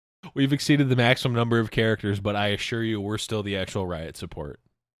we've exceeded the maximum number of characters, but I assure you we're still the actual Riot support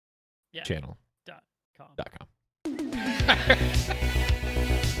channel. .com.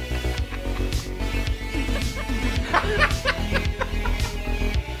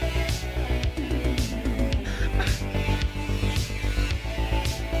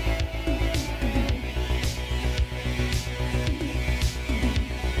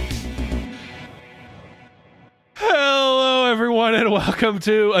 Hello, everyone, and welcome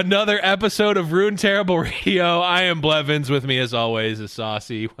to another episode of Rune Terrible Radio. I am Blevins. With me, as always, is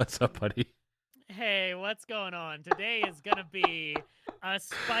Saucy. What's up, buddy? Hey, what's going on? Today is going to be a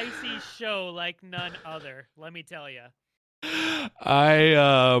spicy show like none other, let me tell you.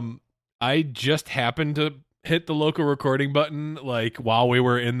 I just happened to hit the local recording button, like, while we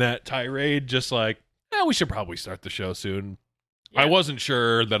were in that tirade, just like, we should probably start the show soon. Yeah. I wasn't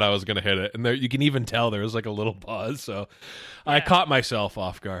sure that I was going to hit it, and there, you can even tell there was like a little buzz, so I caught myself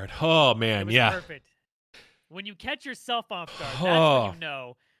off guard. Oh, man, perfect. When you catch yourself off guard, that's when you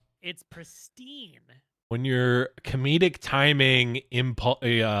know it's pristine. When your comedic timing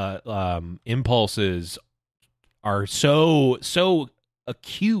impulses are so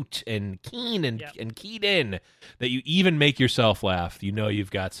acute and keen and keyed in that you even make yourself laugh, you know you've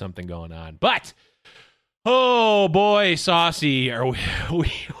got something going on. But oh boy, Saucy, we're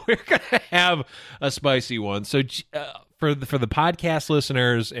gonna have a spicy one. So for the podcast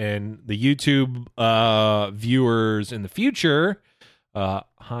listeners and the YouTube viewers in the future,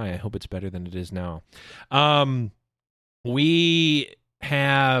 hi, I hope it's better than it is now. We're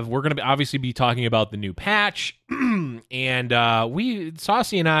gonna obviously be talking about the new patch, and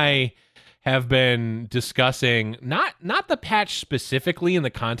Saucy and I have been discussing not the patch specifically and the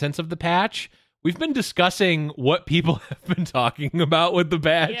contents of the patch. We've been discussing what people have been talking about with the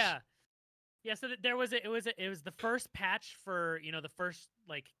patch. Yeah. So there was it was the first patch for the first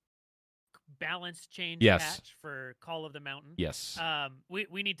like balance change patch for Call of the Mountain. Yes.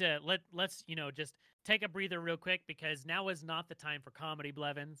 We need to let's just take a breather real quick because now is not the time for comedy,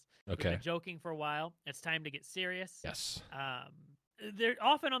 Blevins. Okay. We've been joking for a while. It's time to get serious. Yes. They're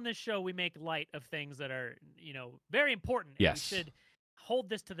often on this show we make light of things that are very important. Yes. We should hold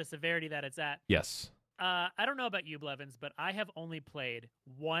this to the severity that it's at. Yes. I don't know about you, Blevins, but I have only played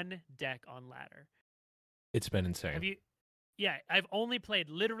one deck on ladder. It's been insane. Have you? Yeah, I've only played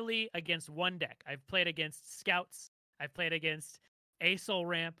literally against one deck. I've played against Scouts. I've played against Asol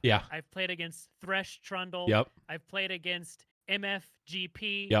Ramp. Yeah. I've played against Thresh Trundle. Yep. I've played against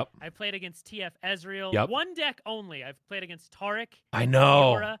MFGP. Yep. I've played against TF Ezreal. Yep. One deck only. I've played against Taric. I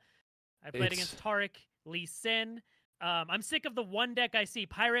know. Fiora. I played against Taric, Lee Sin. I'm sick of the one deck I see: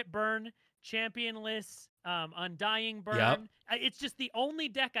 Pirate Burn, Championless, Undying Burn. Yep. It's just the only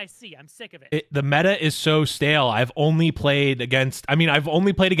deck I see. I'm sick of it. The meta is so stale. I've only played against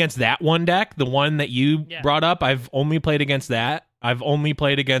that one deck, the one that you brought up. I've only played against that. I've only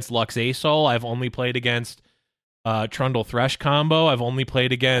played against Lux Asol. I've only played against Trundle Thresh combo. I've only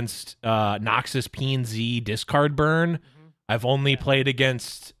played against Noxus PNZ Discard Burn. Mm-hmm. I've only played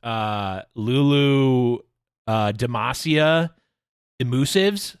against Lulu Demacia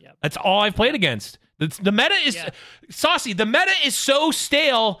Emusives. Yep. That's all I've played against. The meta is Saucy. The meta is so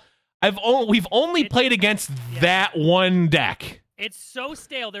stale. We've only played against that one deck. It's so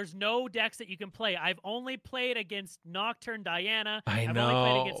stale. There's no decks that you can play. I've only played against Nocturne Diana. I've only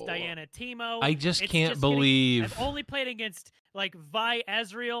played against Diana Teemo. I just can't believe. I've only played against like Vi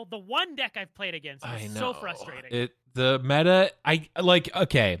Ezreal. The one deck I've played against is so frustrating. The meta.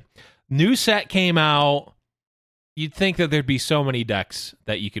 Okay, new set came out. You'd think that there'd be so many decks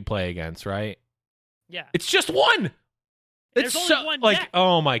that you could play against, right? Yeah. It's just one. There's only one deck.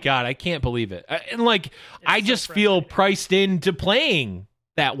 Oh my God, I can't believe it. I just feel priced into playing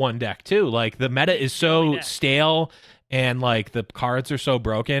that one deck too. Like the meta is so stale and like the cards are so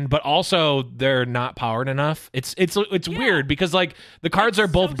broken, but also they're not powered enough. It's weird because like the cards are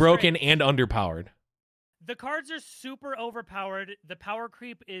both broken and underpowered. The cards are super overpowered. The power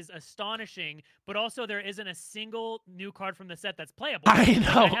creep is astonishing, but also there isn't a single new card from the set that's playable. I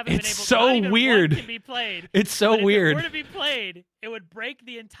know. It's so weird. Can be played, it's so weird. If it were to be played, it would break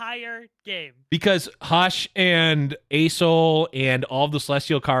the entire game. Because Hush and Asol and all of the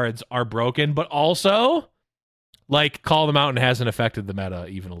Celestial cards are broken, but also like Call of the Mountain hasn't affected the meta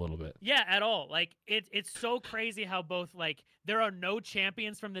even a little bit. Yeah, at all. Like it's so crazy how both like there are no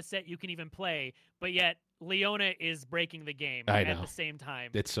champions from the set you can even play, but yet Leona is breaking the game at the same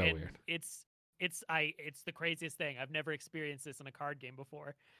time. It's so weird. It's the craziest thing. I've never experienced this in a card game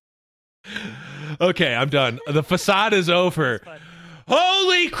before. Okay, I'm done. The facade is over.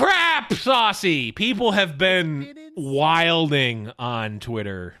 Holy crap, Saucy! People have been wilding on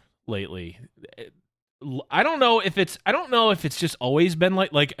Twitter. lately. I don't know if it's just always been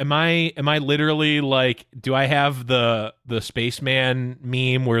like am I literally like, do I have the spaceman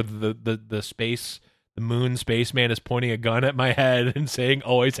meme where the moon spaceman is pointing a gun at my head and saying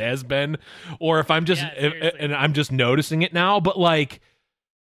always has been, or if I'm just and I'm just noticing it now, but like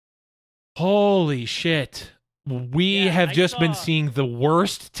holy shit, we have just been seeing the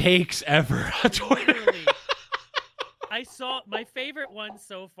worst takes ever on Twitter. I saw my favorite one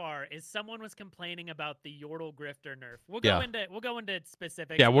so far is someone was complaining about the Yordle Grifter nerf. We'll go into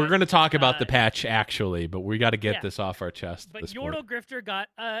specifics. Yeah, we're going to talk about the patch actually, but we got to get this off our chest. But Yordle Grifter got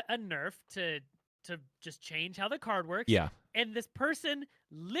a nerf to just change how the card works. Yeah. And this person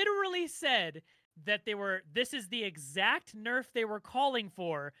literally said that this is the exact nerf they were calling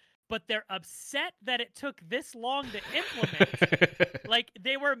for, but they're upset that it took this long to implement. Like,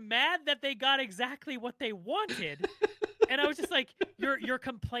 they were mad that they got exactly what they wanted. And I was just like, you're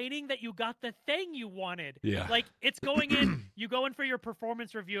complaining that you got the thing you wanted. Yeah. Like, it's going in, you go in for your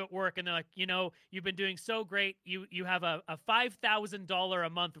performance review at work, and they're like, you've been doing so great. You have a $5,000 a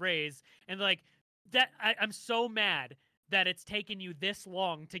month raise. And they're like, I'm so mad that it's taken you this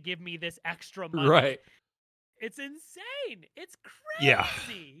long to give me this extra money. Right. It's insane. It's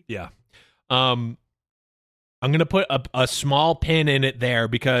crazy. Yeah. I'm going to put a small pin in it there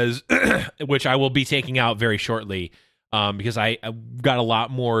because, which I will be taking out very shortly, because I've got a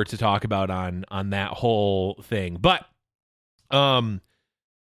lot more to talk about on that whole thing. But I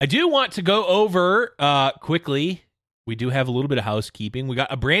do want to go over quickly. We do have a little bit of housekeeping. We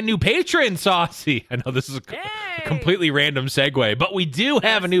got a brand new patron, Saucy. I know this is a completely random segue, but we do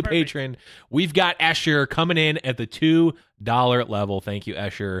have a new patron. We've got Escher coming in at the $2 level. Thank you,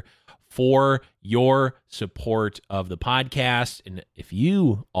 Escher, for your support of the podcast. And if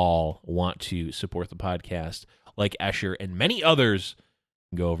you all want to support the podcast like Escher and many others,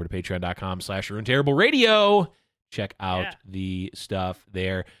 go over to patreon.com/RuneTerribleRadio. Check out the stuff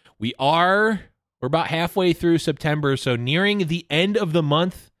there. We're about halfway through September, so nearing the end of the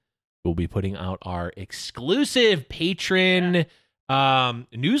month, we'll be putting out our exclusive patron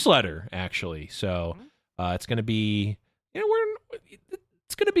newsletter, actually. So it's going to be,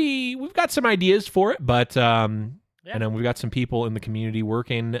 we've got some ideas for it, but and then we've got some people in the community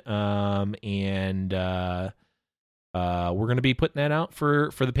working, and we're going to be putting that out for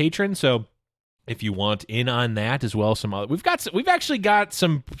the patrons. So if you want in on that as well, we've actually got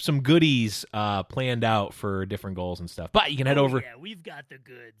some goodies planned out for different goals and stuff. But you can head over. Yeah, we've got the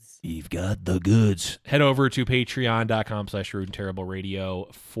goods. You've got the goods. Head over to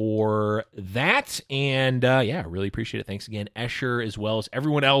patreon.com/RuneTerribleRadio for that. And really appreciate it. Thanks again, Escher, as well as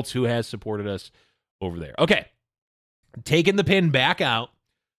everyone else who has supported us over there. Okay, taking the pin back out.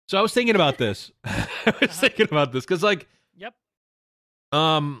 So I was thinking about this. Because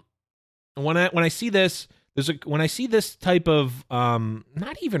when I see this, when I see this type of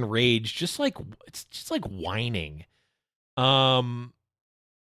not even rage, it's just like whining. I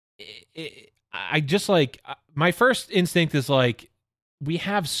just like, my first instinct is like, we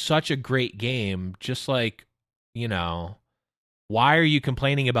have such a great game, just like, why are you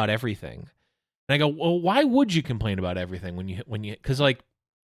complaining about everything? And I go, well, why would you complain about everything when you because like,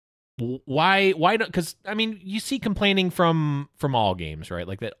 why don't, because I mean, you see complaining from all games, right?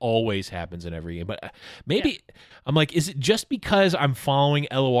 Like, that always happens in every game. But maybe I'm like, is it just because I'm following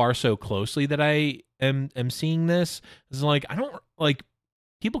LOR so closely that I am seeing this? It's like, I don't, like,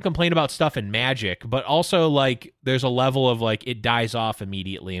 people complain about stuff in Magic, but also like there's a level of like it dies off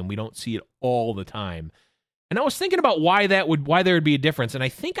immediately and we don't see it all the time. And I was thinking about why there would be a difference, and I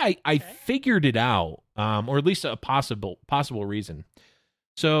think I figured it out, or at least a possible reason.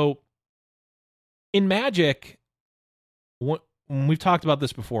 So in Magic, we've talked about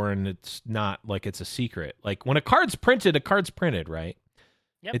this before, and it's not like it's a secret. Like, when a card's printed, right?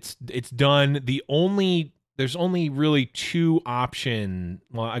 Yep. It's done. There's only really two options.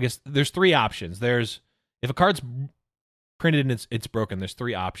 Well, I guess there's three options. There's, if a card's printed and it's broken, there's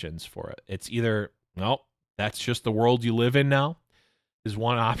three options for it. It's either, well, that's just the world you live in now, is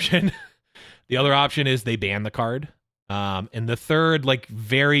one option. The other option is they ban the card. And the third, like,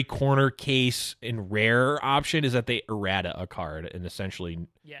 very corner case and rare option is that they errata a card and essentially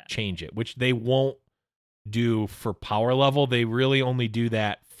change it, which they won't do for power level. They really only do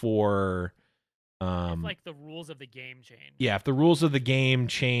that for if, like, the rules of the game change. Yeah, if the rules of the game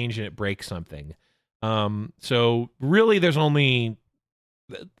change and it breaks something. So really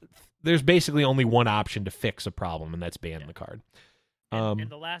there's basically only one option to fix a problem, and that's ban the card. And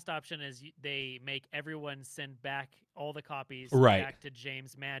the last option is they make everyone send back all the copies Right. back to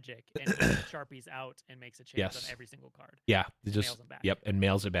James Magic, and he Sharpies out and makes a change Yes. on every single card. Yeah, And just mails them back. Yep, and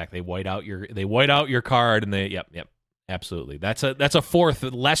mails it back. They white out your card, and yep, absolutely. That's a fourth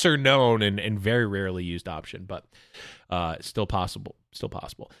lesser known and very rarely used option, but still possible.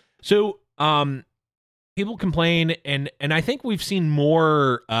 So people complain, and I think we've seen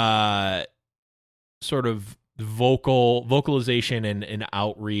more sort of vocalization and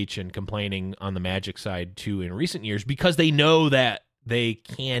outreach and complaining on the Magic side too in recent years, because they know that they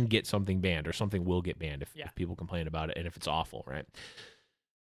can get something banned or something will get banned if people complain about it and if it's awful, right?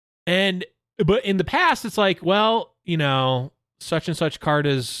 But in the past, it's like, well, such and such card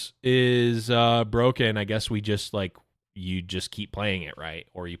is broken. I guess we just you just keep playing it, right?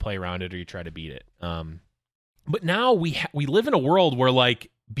 Or you play around it, or you try to beat it. But now we live in a world where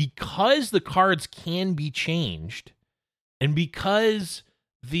because the cards can be changed, and because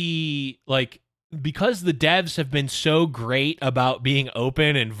the devs have been so great about being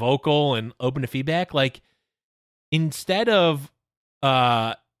open and vocal and open to feedback, instead of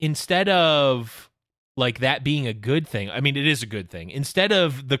that being a good thing, I mean, it is a good thing. Instead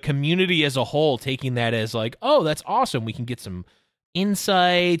of the community as a whole taking that as oh, that's awesome, we can get some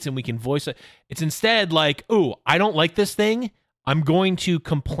insights and we can voice it. It's instead oh, I don't like this thing, I'm going to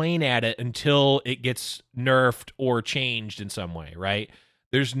complain at it until it gets nerfed or changed in some way, right?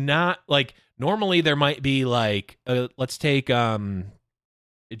 There's not normally there might be let's take Jace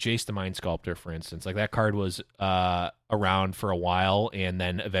the Mind Sculptor, for instance. That card was around for a while and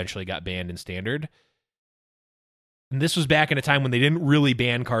then eventually got banned in Standard. And this was back in a time when they didn't really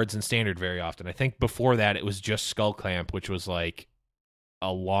ban cards in Standard very often. I think before that it was just Skull Clamp, which was a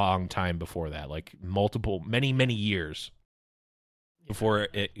long time before that, many years before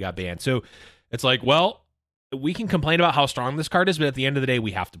it got banned. So it's well, we can complain about how strong this card is, but at the end of the day,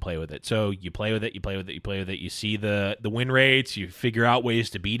 we have to play with it. So you play with it, you see the win rates, you figure out ways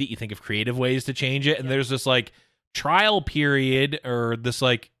to beat it, you think of creative ways to change it, and there's this trial period or this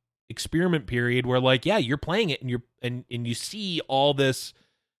experiment period where you're playing it and you see all this.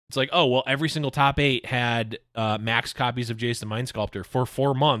 It's oh, well, every single top 8 had max copies of Jace the Mind Sculptor for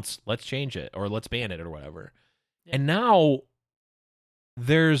 4 months. Let's change it or let's ban it or whatever. Yeah. And now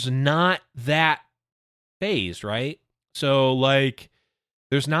there's not that phase, right? So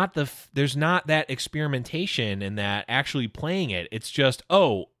there's not that experimentation and that actually playing it. It's just,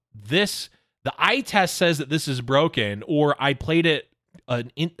 oh, the eye test says that this is broken, or I played it a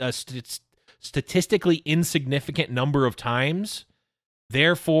statistically insignificant number of times.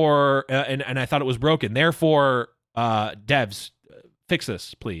 Therefore, and I thought it was broken. Therefore, devs, fix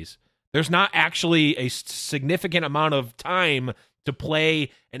this, please. There's not actually a significant amount of time to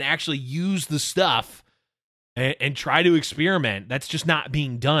play and actually use the stuff and try to experiment. That's just not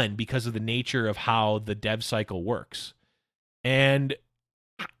being done because of the nature of how the dev cycle works. And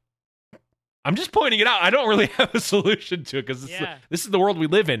I'm just pointing it out. I don't really have a solution to it because this is the world we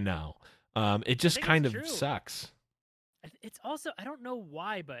live in now. It just kind of sucks. It's also, I don't know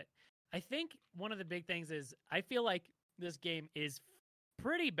why, but I think one of the big things is I feel like this game is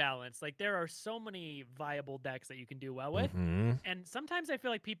pretty balanced. There are so many viable decks that you can do well with. Mm-hmm. And sometimes I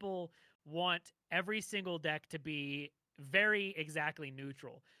feel like people want every single deck to be very exactly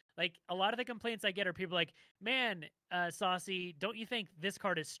neutral. A lot of the complaints I get are people man, Saucy, don't you think this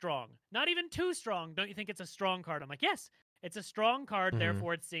card is strong? Not even too strong. Don't you think it's a strong card? I'm yes, it's a strong card,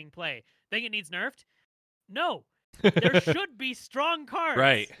 therefore it's seeing play. Think it needs nerfed? No. There should be strong cards.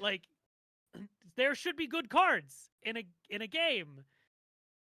 Right. There should be good cards in a game.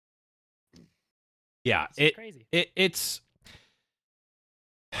 Yeah, it's crazy.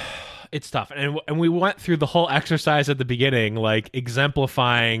 It's tough, and we went through the whole exercise at the beginning,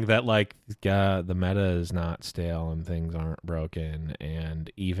 exemplifying that the meta is not stale and things aren't broken,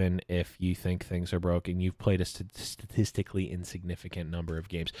 and even if you think things are broken, you've played a statistically insignificant number of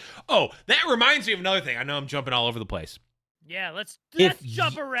games. Oh, that reminds me of another thing. I know I'm jumping all over the place. Yeah, let's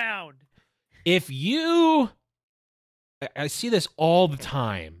jump around. If you, I see this all the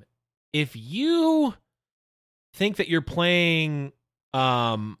time. If you think that you're playing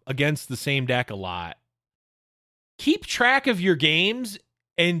against the same deck a lot, keep track of your games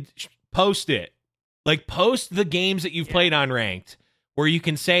and post it. Post the games that you've played on ranked, where you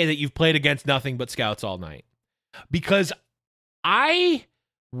can say that you've played against nothing but scouts all night. Because I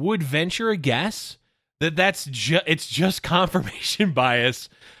would venture a guess that it's just confirmation bias.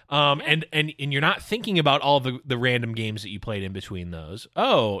 And you're not thinking about all the random games that you played in between those.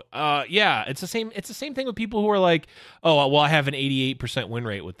 It's the same thing with people who are oh, well, I have an 88% win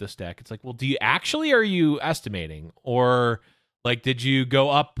rate with this deck. It's well, do you actually, or are you estimating? Or Like, did you go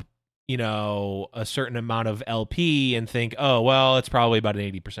up, a certain amount of LP and think, oh, well, it's probably about an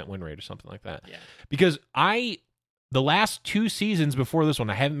 80% win rate or something like that? Yeah. Because the last 2 seasons before this one,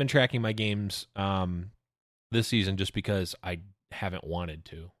 I haven't been tracking my games this season just because I haven't wanted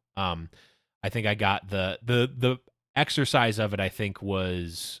to. I think I got the exercise of it, I think,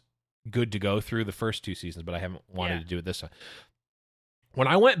 was good to go through the first 2 seasons, but I haven't wanted to do it this time. When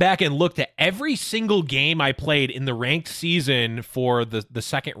I went back and looked at every single game I played in the ranked season for the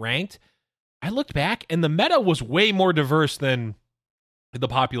second ranked, I looked back and the meta was way more diverse than the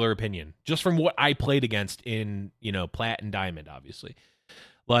popular opinion, just from what I played against in, Plat and Diamond, obviously.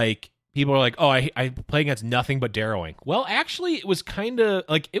 Like, people are like, oh, I play against nothing but Darrowing. Well, actually, it was kind of,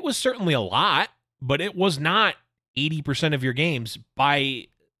 like, it was certainly a lot, but it was not 80% of your games by,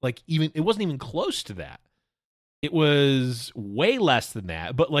 like, it wasn't even close to that. It was way less than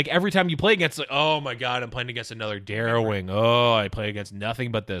that. But, like, every time you play against, like, oh, my God, I'm playing against another Darrowing. Oh, I play against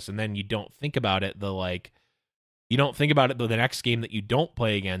nothing but this. And then you don't think about it, you don't think about it the next game that you don't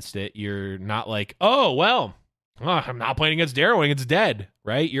play against it. You're not like, oh, well, I'm not playing against Darrowing. It's dead,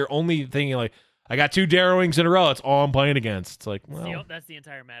 right? You're only thinking, like, I got 2 Darrowings in a row. That's all I'm playing against. It's like, well. That's the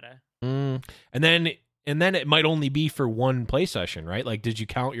entire meta. And then it might only be for one play session, right? Like, did you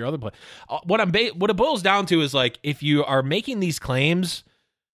count your other play? What it boils down to is, like, if you are making these claims,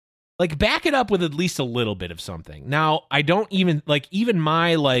 like, back it up with at least a little bit of something. Now, I don't even, like, even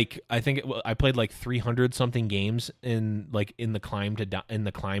my, like, I played like 300 something games in the climb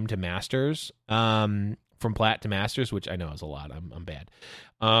to Masters, from Plat to Masters, which I know is a lot. I'm bad.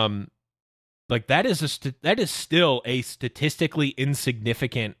 Like, that is still a statistically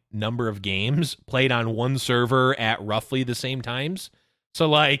insignificant number of games played on one server at roughly the same times. So,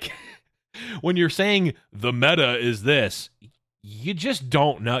 like, when you're saying the meta is this, you just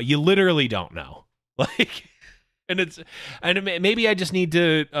don't know. You literally don't know. Like, and maybe I just need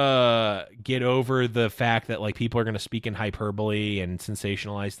to get over the fact that, like, people are going to speak in hyperbole and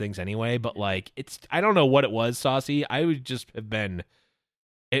sensationalize things anyway. But, like, I don't know what it was, Saucy. I would just have been.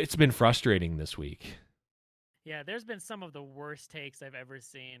 It's been frustrating this week. Yeah, there's been some of the worst takes I've ever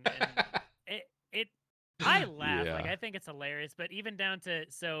seen. And I laugh. Yeah. Like, I think it's hilarious. But even down to,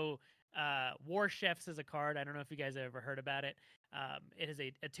 War Chefs is a card. I don't know if you guys have ever heard about it. It is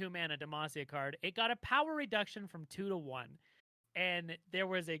a 2-mana Demacia card. It got a power reduction from 2 to 1. And there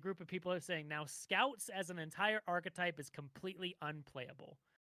was a group of people saying, now Scouts as an entire archetype is completely unplayable.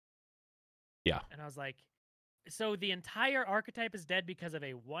 Yeah. And I was like, so the entire archetype is dead because of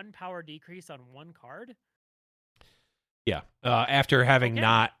a 1 power decrease on 1 card? Yeah. After having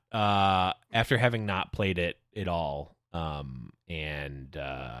not played it at all. After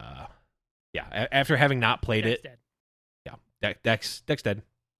having not played Deck's it. Dead. Yeah. Deck's dead.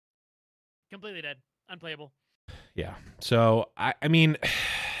 Completely dead. Unplayable. Yeah. So I mean,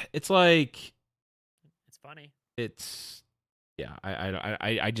 it's like, it's funny. It's, yeah.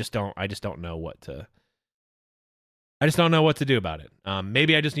 I just don't know what to. I just don't know what to do about it.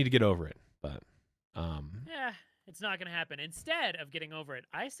 Maybe I just need to get over it, but yeah, it's not going to happen. Instead of getting over it,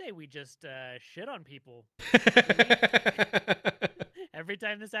 I say we just shit on people. Every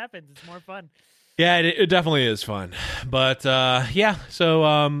time this happens, it's more fun. Yeah, it definitely is fun. But yeah,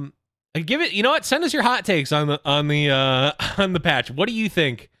 so give it. You know what? Send us your hot takes on the patch. What do you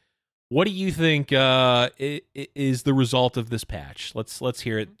think? What do you think is the result of this patch? Let's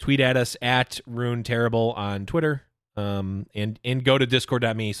hear it. Tweet at us at Rune Terrible on Twitter. And go to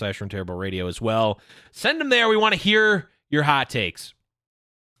discord.me/RuneTerribleRadio as well. Send them there. We want to hear your hot takes.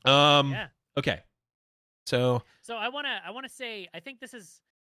 Yeah. Okay. So I want to say, I think this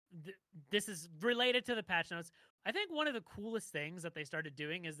is related to the patch notes. I think one of the coolest things that they started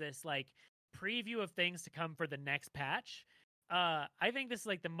doing is this, like, preview of things to come for the next patch. I think this is,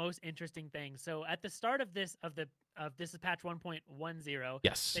 like, the most interesting thing. So at the start of this is patch 1.10.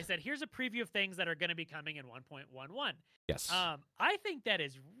 Yes. They said, here's a preview of things that are going to be coming in 1.11. Yes. I think that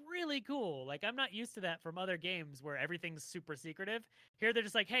is really cool. Like, I'm not used to that from other games where everything's super secretive. Here they're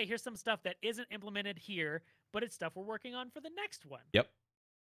just like, hey, here's some stuff that isn't implemented here, but it's stuff we're working on for the next one. Yep.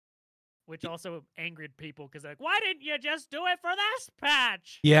 Which also angered people because they're like, why didn't you just do it for this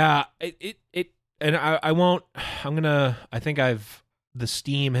patch? Yeah, and I won't. I think the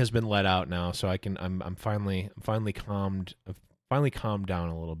steam has been let out now, so I'm finally calmed. I've finally calmed down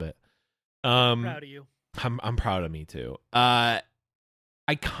a little bit. I'm proud of you. I'm proud of me too. I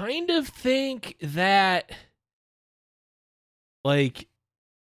kind of think that, like,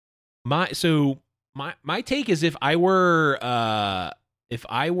 my take is if I were if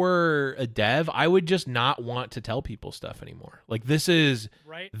I were a dev, I would just not want to tell people stuff anymore. Like this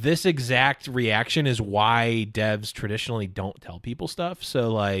exact reaction is why devs traditionally don't tell people stuff.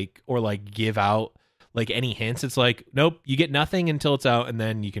 So like, or like give out like any hints. It's like, nope, you get nothing until it's out and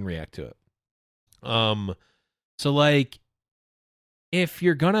then you can react to it. So like, if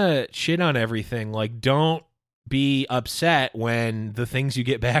you're gonna shit on everything, like don't be upset when the things you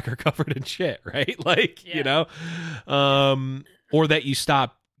get back are covered in shit, right? Like, you know, or that you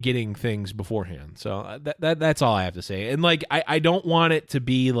stop getting things beforehand. So that's all I have to say. And like, I don't want it to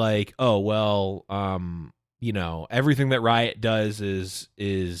be like, oh, well, you know, everything that Riot does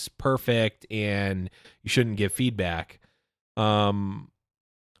is perfect and you shouldn't give feedback.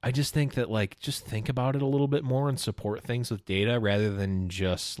 I just think that like, just think about it a little bit more and support things with data rather than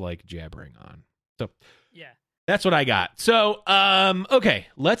just like jabbering on. So yeah, that's what I got. So, okay,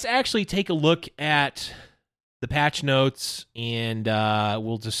 let's actually take a look at the patch notes and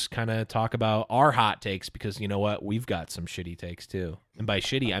we'll just kind of talk about our hot takes because you know what? We've got some shitty takes too. And by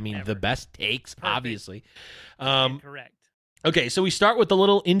shitty, I mean the best takes, obviously. Correct. Okay, so we start with the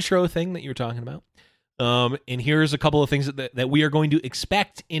little intro thing that you were talking about. And here's a couple of things that we are going to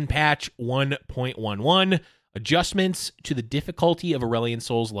expect in patch 1.11. Adjustments to the difficulty of Aurelion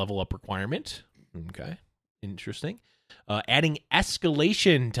Sol's level up requirement. Okay, interesting. Adding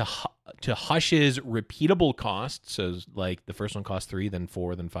escalation to Hush's repeatable cost. So like the first one cost 3, then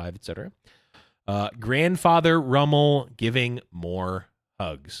 4, then 5, etc. Grandfather Rummel giving more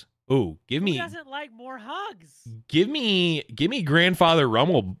hugs. Ooh, Who doesn't like more hugs? Give me Grandfather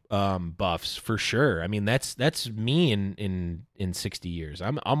Rummel buffs for sure. I mean that's me in 60 years.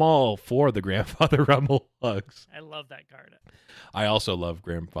 I'm all for the Grandfather Rummel hugs. I love that card. I also love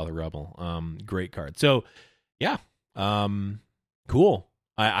Grandfather Rummel. Great card. So yeah. Cool.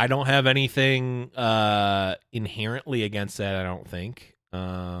 I don't have anything inherently against that, I don't think.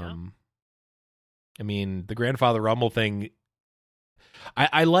 No. I mean, the Grandfather Rummel thing,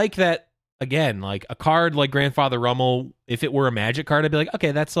 I like that, again, like a card like Grandfather Rummel, if it were a Magic card, I'd be like,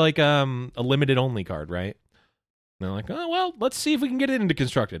 okay, that's like a limited only card, right? And they're like, oh, well, let's see if we can get it into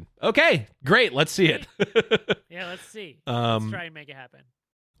Constructed. Okay, great, let's see it. Yeah, let's see. Let's try and make it happen.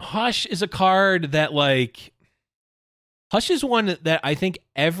 Hush is a card that, like, Hush is one that I think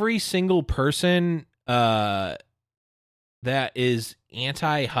every single person that is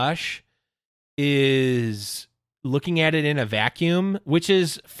anti-Hush is looking at it in a vacuum, which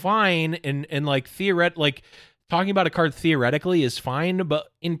is fine, and like like talking about a card theoretically is fine,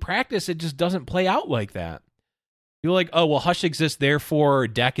 but in practice it just doesn't play out like that. You're like, oh well, Hush exists, therefore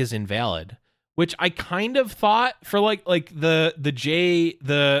deck is invalid, which I kind of thought for like the J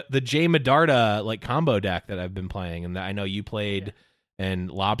Medarda like combo deck that I've been playing, and that I know you played.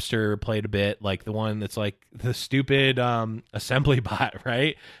 And Lobster played a bit, like the one that's like the stupid assembly bot,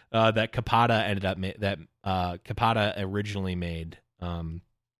 right? That Capata ended up Capata originally made.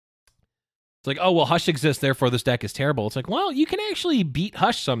 It's like, oh well, Hush exists, therefore this deck is terrible. It's like, well, you can actually beat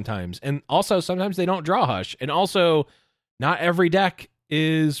Hush sometimes, and also sometimes they don't draw Hush, and also not every deck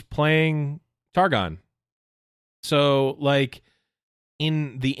is playing Targon. So like,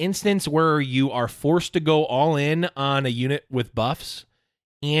 in the instance where you are forced to go all in on a unit with buffs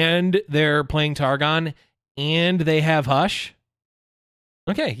and they're playing Targon and they have Hush,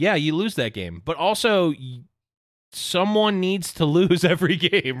 okay, yeah, you lose that game. But also, someone needs to lose every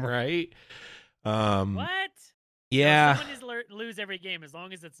game, right? What? Yeah. No, someone needs to lose every game as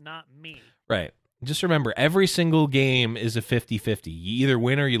long as it's not me. Right. Just remember, every single game is a 50-50. You either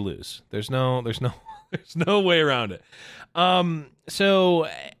win or you lose. There's no way around it. So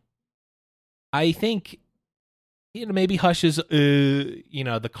I think, you know, maybe Hush is, you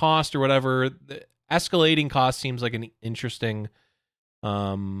know, the cost or whatever. The escalating cost seems like an interesting,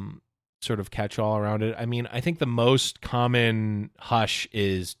 sort of catch-all around it. I mean, I think the most common Hush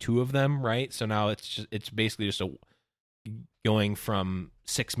is 2 of them, right? So now it's basically just going from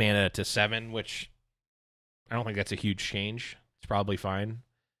 6 mana to 7, which I don't think that's a huge change. It's probably fine.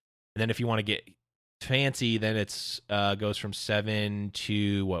 And then if you want to get fancy, then it's goes from 7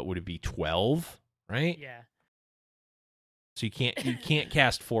 to, what would it be, 12, right? Yeah. So you can't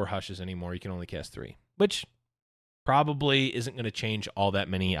cast 4 Hushes anymore. You can only cast 3, which probably isn't going to change all that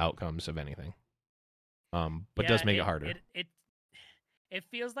many outcomes of anything. But does make it harder. It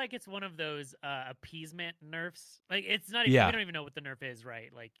feels like it's one of those appeasement nerfs. Like, it's not even, we don't even know what the nerf is,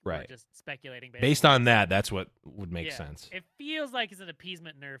 right? Like, we're just speculating. Based on that, that's what would make sense. It feels like it's an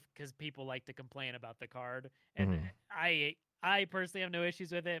appeasement nerf because people like to complain about the card. And I personally have no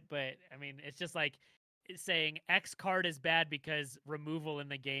issues with it, but, I mean, it's just like saying X card is bad because removal in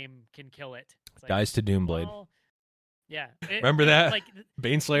the game can kill it. It's like, Guys to Doomblade. Well, Yeah. Remember that? Like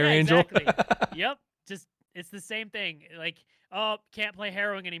Baneslayer Angel? Exactly. Yep. Just it's the same thing. Like, oh, can't play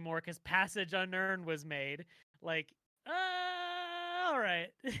Harrowing anymore because Passage Unearned was made. Like, all right.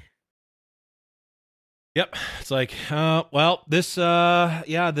 Yep. It's like, well, this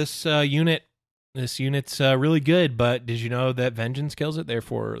unit's really good, but did you know that Vengeance kills it?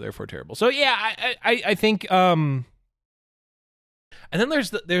 Therefore terrible. So yeah, I think and then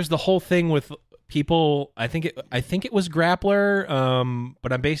there's the whole thing with people. I think it was Grappler,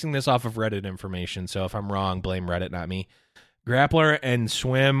 but I'm basing this off of Reddit information. So if I'm wrong, blame Reddit, not me. Grappler and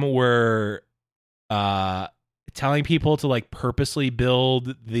Swim were telling people to like purposely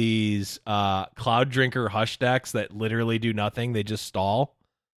build these Cloud Drinker Hush decks that literally do nothing. They just stall.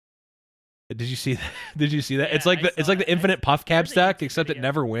 Did you see that? Yeah, it's like the Infinite Puff Caps deck, except it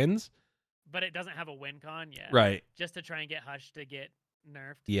never wins. But it doesn't have a win con, yeah. Right. Just to try and get Hush to get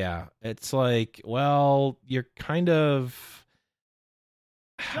nerfed. Yeah. It's like, well, you're kind of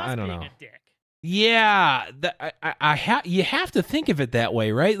I don't know. A dick. Yeah, you have to think of it that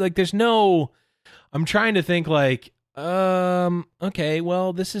way, right? Like there's no I'm trying to think like okay,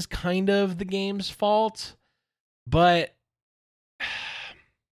 well, this is kind of the game's fault, but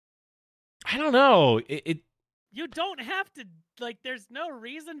I don't know. You don't have to, like, there's no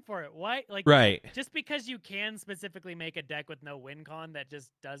reason for it. Why? Like, right. Just because you can specifically make a deck with no win con that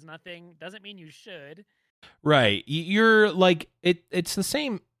just does nothing doesn't mean you should. Right. You're like it's the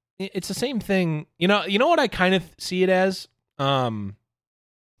same. It's the same thing. You know what I kind of see it as?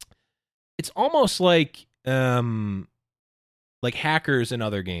 It's almost like hackers in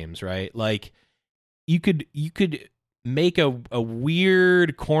other games, right? Like you could make a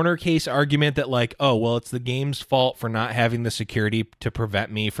weird corner case argument that like, oh, well, it's the game's fault for not having the security to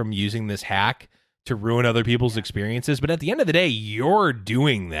prevent me from using this hack to ruin other people's experiences. But at the end of the day, you're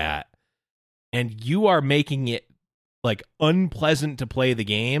doing that and you are making it like unpleasant to play the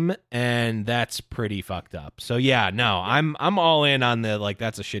game, and that's pretty fucked up. So yeah, no, I'm all in on the like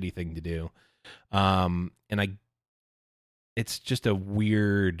that's a shitty thing to do. It's just a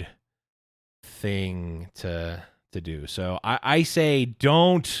weird thing to do. So I say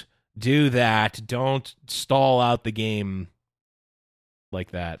don't do that. Don't stall out the game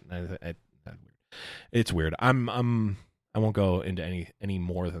like that. It's weird. I won't go into any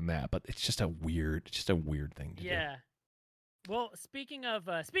more than that, but it's just a weird thing to do. Yeah. Well, speaking of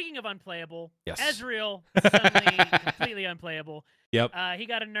unplayable, yes. Ezreal suddenly completely unplayable. Yep. He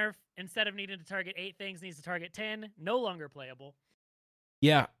got a nerf. Instead of needing to target 8 things, needs to target 10. No longer playable.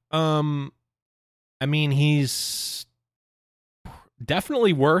 Yeah. I mean, he's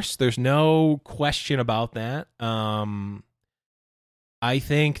definitely worse. There's no question about that. I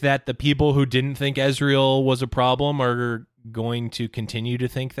think that the people who didn't think Ezreal was a problem are going to continue to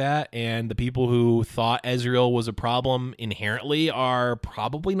think that, and the people who thought Ezreal was a problem inherently are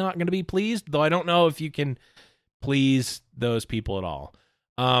probably not going to be pleased, though I don't know if you can please those people at all.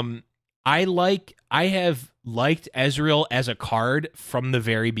 I have liked Ezreal as a card from the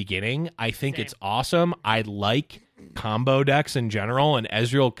very beginning. I think it's awesome. I like combo decks in general, and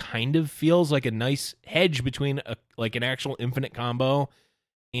Ezreal kind of feels like a nice hedge between an actual infinite combo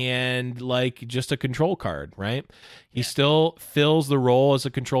and like just a control card, right? He still fills the role as a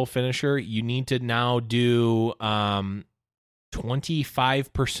control finisher. You need to now do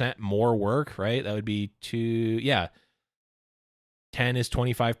 25% more work, right? That would be 10 is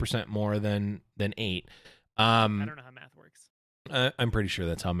 25% more than 8. I don't know how math works. I'm pretty sure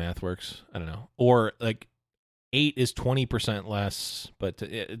that's how math works. I don't know. Or like 8 is 20% less, but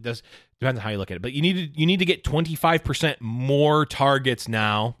it does depends on how you look at it. But you need to get 25% more targets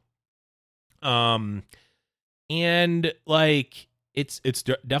now. And like it's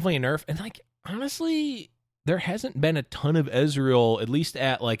definitely a nerf. And like honestly, there hasn't been a ton of Ezreal, at least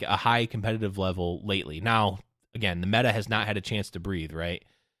at like a high competitive level lately. Now, again, the meta has not had a chance to breathe, right?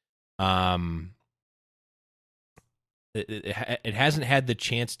 It hasn't had the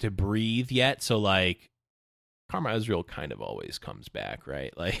chance to breathe yet, so like Karma Ezreal kind of always comes back,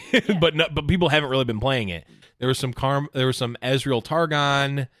 right? Like, but people haven't really been playing it. There was some Ezreal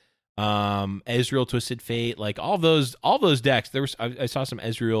Targon, Ezreal Twisted Fate, like all those decks. I saw some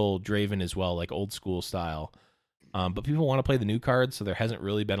Ezreal Draven as well, like old school style. But people want to play the new cards, so there hasn't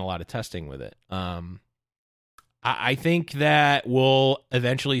really been a lot of testing with it. I think that we'll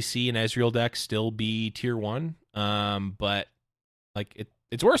eventually see an Ezreal deck still be tier 1. But like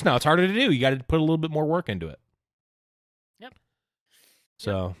it's worse now. It's harder to do. You got to put a little bit more work into it. Yep.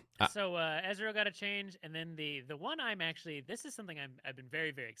 So Ezreal got a change, and then the one this is something I've been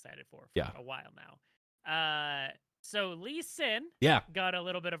very, very excited for a while now. So Lee Sin got a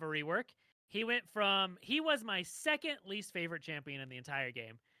little bit of a rework. He was my second least favorite champion in the entire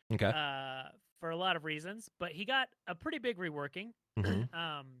game. Okay. For a lot of reasons, but he got a pretty big reworking.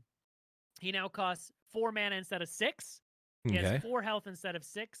 Mm-hmm. He now costs 4 mana instead of 6. He has 4 health instead of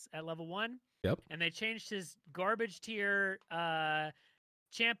 6 at level 1. Yep. And they changed his garbage tier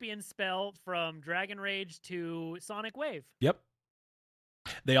champion spell from Dragon Rage to Sonic Wave. Yep.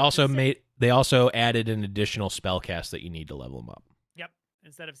 They also added an additional spell cast that you need to level him up. Yep.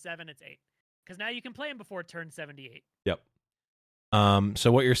 Instead of 7, it's 8. Because now you can play him before turn 78. Yep.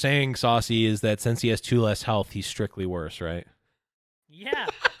 So what you're saying, Saucy, is that since he has 2 less health, he's strictly worse, right? Yeah.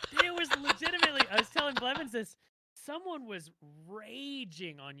 It was legitimately, I was telling Blevins this, someone was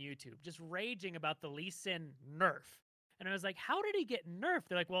raging on YouTube, just raging about the Lee Sin nerf. And I was like, how did he get nerfed?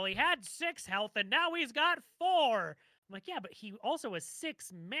 They're like, well, he had 6 health and now he's got 4. I'm like, yeah, but he also has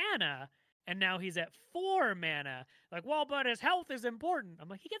 6 mana and now he's at 4 mana. Like, well, but his health is important. I'm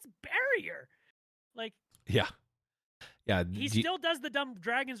like, he gets barrier. Like, yeah. Yeah, he still does the dumb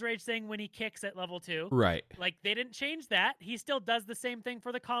Dragon's Rage thing when he kicks at level 2. Right. Like, they didn't change that. He still does the same thing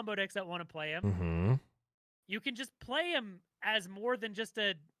for the combo decks that want to play him. Mm-hmm. You can just play him as more than just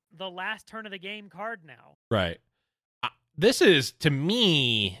the last turn of the game card now. Right. This is, to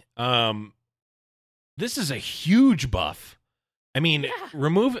me, this is a huge buff. I mean,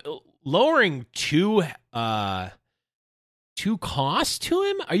 lowering 2 costs to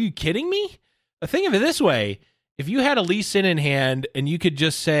him? Are you kidding me? Think of it this way. If you had a Lee Sin in hand and you could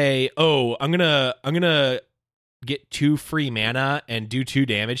just say, "Oh, I'm gonna get 2 free mana and do 2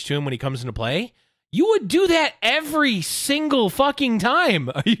 damage to him when he comes into play," you would do that every single fucking time.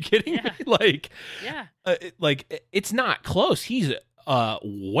 Are you kidding me? Like, it's not close. He's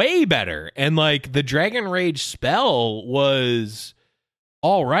way better, and like the Dragon Rage spell was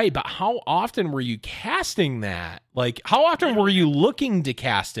all right, but how often were you casting that? Like, how often were you looking to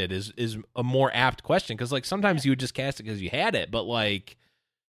cast it is a more apt question, because like sometimes you would just cast it because you had it, but like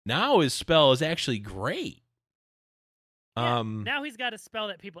now his spell is actually great. Now he's got a spell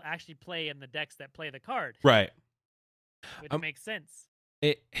that people actually play in the decks that play the card. Right. Which makes sense.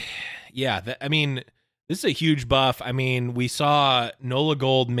 I mean, this is a huge buff. I mean, we saw Nola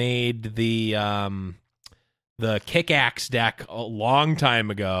Gold made the Kickaxe deck a long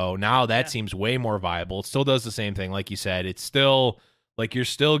time ago. Now that seems way more viable. It still does the same thing, like you said. It's still like you're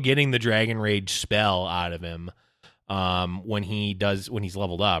still getting the Dragon Rage spell out of him when he's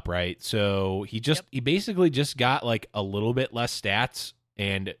leveled up, right? So he basically just got like a little bit less stats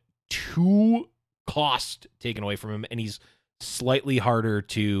and 2 cost taken away from him, and he's slightly harder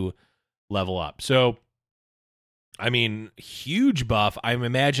to level up. So I mean, huge buff. I'm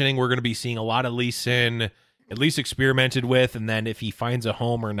imagining we're going to be seeing a lot of Lee Sin at least experimented with, and then if he finds a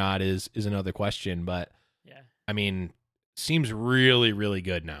home or not is another question. But I mean, seems really, really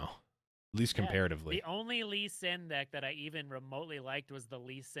good now, at least comparatively. The only Lee Sin deck that I even remotely liked was the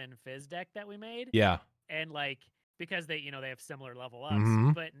Lee Sin Fizz deck that we made. Yeah, and like because they have similar level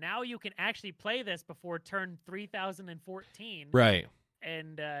ups, but now you can actually play this before turn 3014, right?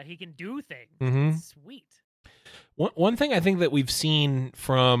 And he can do things. It's sweet. One thing I think that we've seen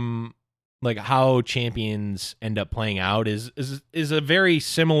from like how champions end up playing out is a very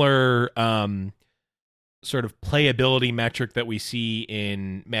similar sort of playability metric that we see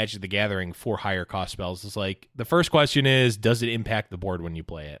in Magic the Gathering for higher cost spells. It's like the first question is, does it impact the board when you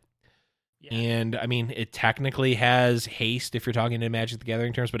play it? Yeah. And I mean, it technically has haste if you're talking in Magic the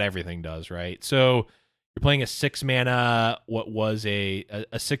Gathering terms, but everything does, right? So you're playing a 6 mana, what was a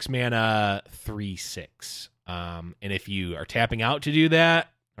 6 mana 3/6. And if you are tapping out to do that,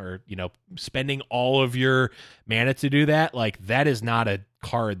 or spending all of your mana to do that, like that is not a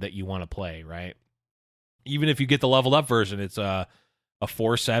card that you want to play, right? Even if you get the leveled up version, it's a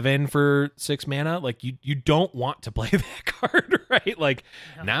 4/7 for 6 mana. Like you don't want to play that card, right? Like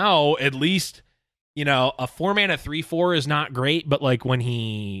now at least a 4 mana 3/4 is not great, but like when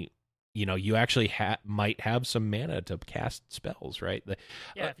he you actually might have some mana to cast spells, right?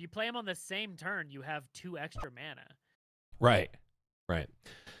 If you play him on the same turn, you have 2 extra mana. Right.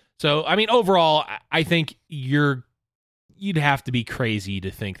 So, I mean, overall, I think you'd have to be crazy to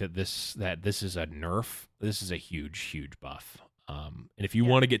think that this is a nerf. This is a huge, huge buff. And if you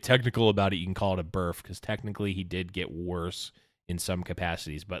want to get technical about it, you can call it a burf, because technically he did get worse in some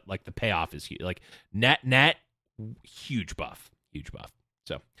capacities, but like the payoff is huge. Like net, huge buff.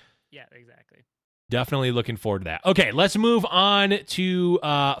 So. Yeah, exactly. Definitely looking forward to that. Okay, let's move on to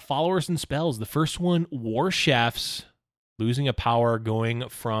followers and spells. The first one, War Chefs, losing a power, going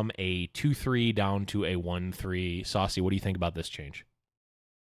from a 2/3 down to a 1/3. Saucy, what do you think about this change?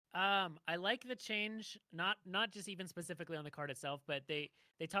 I like the change, not just even specifically on the card itself, but they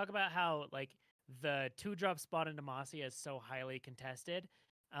talk about how like the 2-drop spot in Demacia is so highly contested,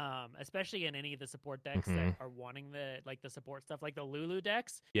 especially in any of the support decks that are wanting the support stuff, like the Lulu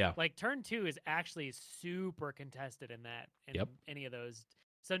decks. Yeah. Like turn 2 is actually super contested in any of those.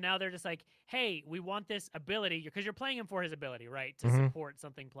 So now they're just like, hey, we want this ability because you're playing him for his ability, right? To support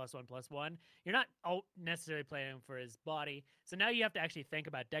something +1/+1. You're not necessarily playing him for his body. So now you have to actually think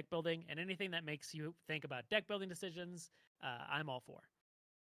about deck building, and anything that makes you think about deck building decisions, I'm all for.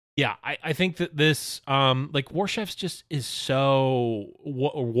 Yeah, I think that this like War Chefs just is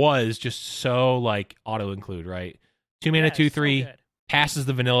was just so like auto include, right? 2 mana 2/3 passes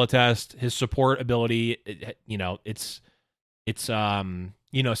the vanilla test. His support ability,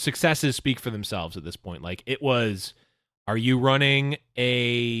 successes speak for themselves at this point. Like it was, are you running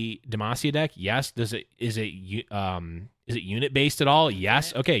a Demacia deck? Yes. Is it unit based at all?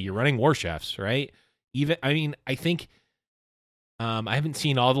 Yes. Okay, you're running War Chefs, right? I think I haven't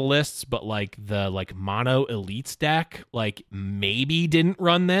seen all the lists, but like the mono elites deck, like maybe didn't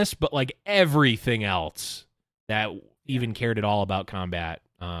run this, but like everything else that even cared at all about combat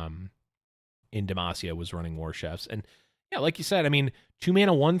in Demacia was running War Chefs. And yeah, like you said, I mean, 2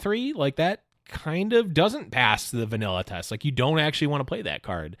 mana 1/3, like that kind of doesn't pass the vanilla test. Like you don't actually want to play that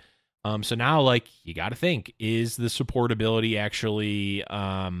card. So now like you got to think, is the support ability actually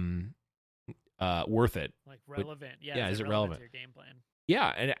worth it? Like relevant. Is it relevant to your game plan?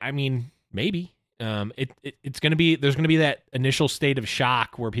 Yeah, and I mean, maybe. It's going to be, there's going to be that initial state of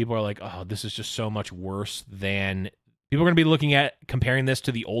shock where people are like, oh, this is just so much worse than, people are going to be looking at comparing this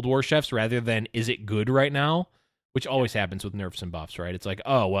to the old War Chefs rather than is it good right now, which always happens with nerfs and buffs, right? It's like,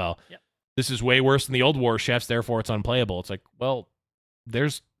 oh, well, this is way worse than the old War Chefs, therefore it's unplayable. It's like, well,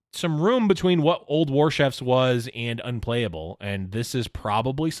 there's some room between what old War Chefs was and unplayable, and this is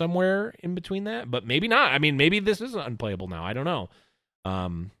probably somewhere in between that, but maybe not. I mean, maybe this is unplayable now. I don't know.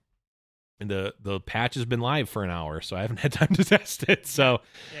 And the patch has been live for an hour, so I haven't had time to test it. So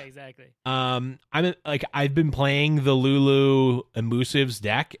yeah, exactly. I've been playing the Lulu Emusives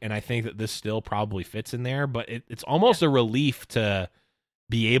deck, and I think that this still probably fits in there, but it's almost a relief to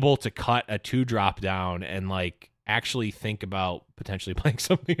be able to cut a 2-drop down and like actually think about potentially playing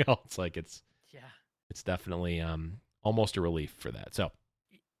something else. Like it's definitely almost a relief for that. So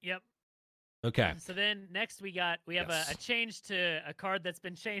yep. Okay. So then next we have a change to a card that's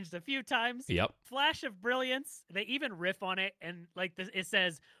been changed a few times. Yep. Flash of Brilliance. They even riff on it, and like this, it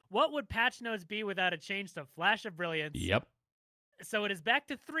says, "What would patch notes be without a change to Flash of Brilliance?" Yep. So it is back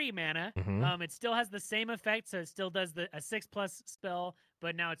to 3 mana. It still has the same effect, so it still does a 6+ spell,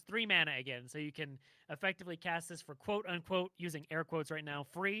 but now it's 3 mana again. So you can effectively cast this for quote unquote, using air quotes right now,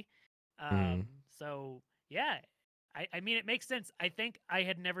 free. So yeah. I mean, it makes sense. I think I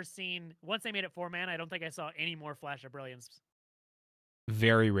had never seen, once I made it 4 mana, I don't think I saw any more Flash of Brilliance.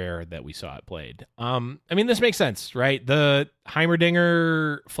 Very rare that we saw it played. I mean, this makes sense, right? The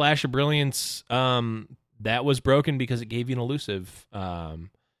Heimerdinger Flash of Brilliance, that was broken because it gave you an elusive.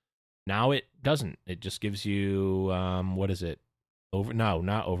 Now it doesn't. It just gives you, what is it?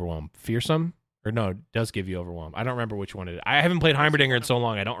 Not Overwhelm. Fearsome? Or no, it does give you Overwhelm. I don't remember which one it is. I haven't played Heimerdinger in so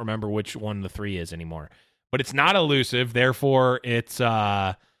long, I don't remember which one the 3 is anymore. But it's not elusive, therefore it's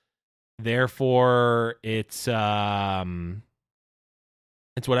whatever.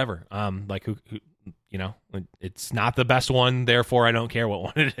 Like who it's not the best one, therefore I don't care what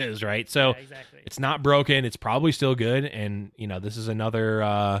one it is, right? So exactly. It's not broken, it's probably still good, and this is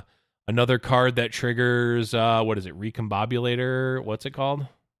another card that triggers what is it? Recombobulator, what's it called?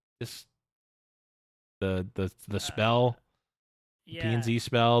 This the spell. P&Z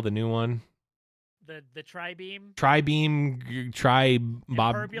spell, the new one. The Tri-Beam? Tri-Beam,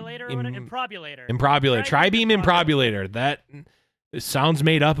 Improbulator? Improbulator. Tri-Beam Improbulator. That sounds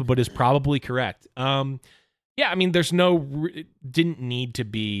made up, but is probably correct. Yeah, I mean, there's it didn't need to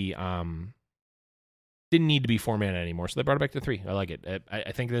be 4 mana anymore, so they brought it back to 3. I like it.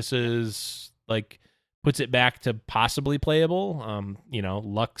 I think this is, like, puts it back to possibly playable.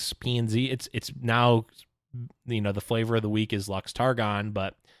 Lux P&Z. It's now, the flavor of the week is Lux Targon,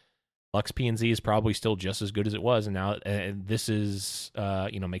 but Lux P&Z is probably still just as good as it was, and now this is,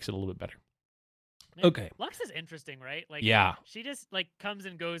 makes it a little bit better. Man, okay. Lux is interesting, right? Like, yeah, she just like comes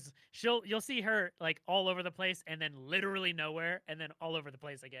and goes. You'll see her like all over the place, and then literally nowhere, and then all over the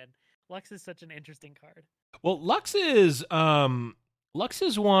place again. Lux is such an interesting card. Well, Lux is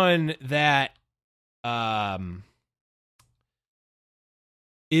one that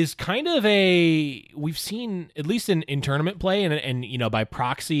is kind of we've seen, at least in tournament play and by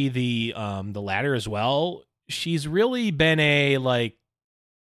proxy the ladder as well. She's really been a like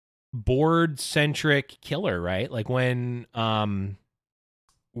board centric killer, right? Like when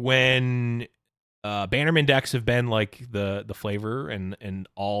Bannerman decks have been like the flavor and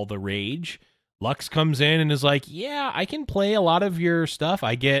all the rage, Lux comes in and is like, yeah, I can play a lot of your stuff.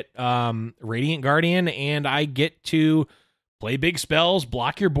 I get Radiant Guardian, and I get to play big spells,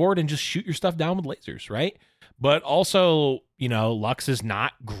 block your board, and just shoot your stuff down with lasers, right? But also, Lux is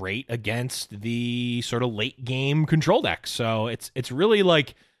not great against the sort of late game control decks. So it's really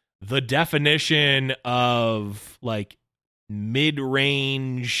like the definition of like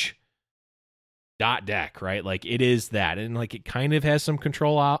mid-range dot deck, right? Like it is that, and like it kind of has some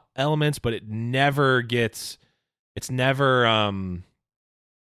control elements, but it's never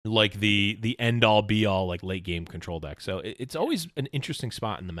like the end all be all like late game control deck. So it's always an interesting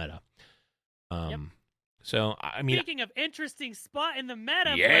spot in the meta. Yep. So I mean, speaking of interesting spot in the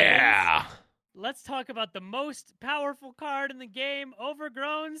meta, yeah, players, let's talk about the most powerful card in the game,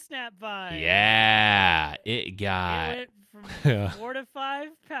 Overgrown Snapvine. Yeah, it went from 4 to 5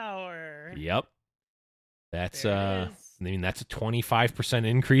 power. Yep. That's I mean, that's a 25%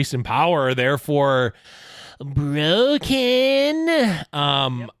 increase in power, therefore broken. Yep.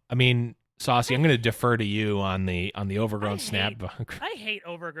 I mean, Saucy, I'm going to defer to you on the Overgrown Snapvine. I hate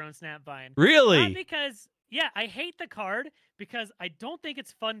Overgrown Snapvine. Really? Not because I hate the card because I don't think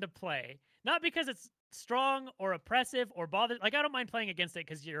it's fun to play. Not because it's strong or oppressive or bothered. Like, I don't mind playing against it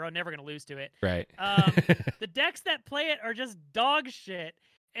because you're never going to lose to it. Right. The decks that play it are just dog shit.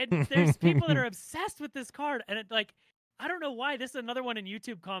 And there's people that are obsessed with this card, and I don't know why. This is another one in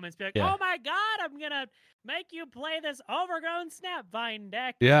YouTube comments. Be like, oh my god, I'm gonna make you play this Overgrown Snapvine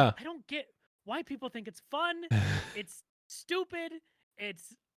deck. Yeah. I don't get why people think it's fun. It's stupid.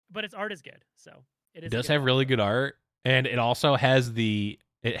 But its art is good. So it does have really good art, and it also has the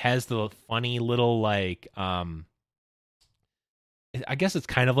funny little like I guess it's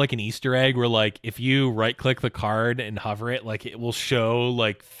kind of like an Easter egg where like if you right click the card and hover it, like it will show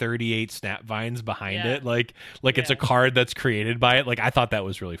like 38 Snapvines behind it. Like it's a card that's created by it. Like I thought that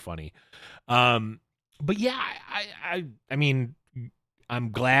was really funny. But yeah, I mean,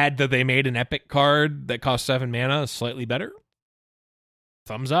 I'm glad that they made an epic card that costs 7 mana slightly better.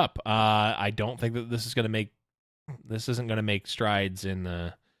 Thumbs up. I don't think that this isn't going to make strides in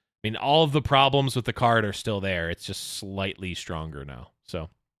the, I mean, all of the problems with the card are still there. It's just slightly stronger now. So,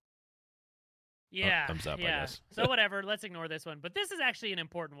 thumbs up, I guess. So whatever, let's ignore this one. But this is actually an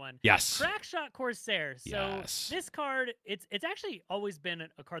important one. Yes. Crackshot Corsair. So this card, it's actually always been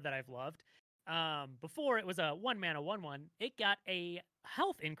a card that I've loved. Before it was a 1-mana 1/1. It got a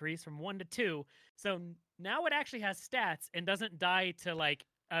health increase from 1 to 2. So now it actually has stats and doesn't die to like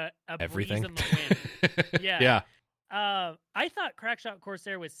a everything breeze in the wind. Yeah. I thought Crackshot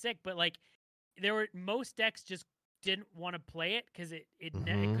Corsair was sick, but like most decks just didn't want to play it because it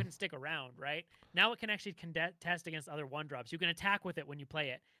couldn't stick around, right? Now it can actually contest against other 1-drops. You can attack with it when you play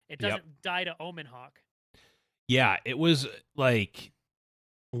it. It doesn't die to Omen Hawk. Yeah, it was like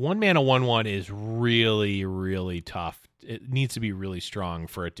 1-mana 1/1 is really, really tough. It needs to be really strong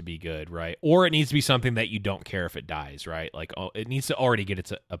for it to be good, right? Or it needs to be something that you don't care if it dies, right? Like it needs to already get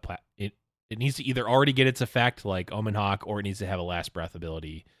it needs to either already get its effect like Omen Hawk, or it needs to have a last breath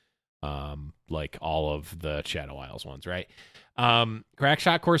ability, like all of the Shadow Isles ones, right?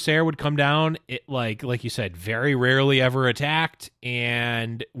 Crackshot Corsair would come down. It like you said, very rarely ever attacked,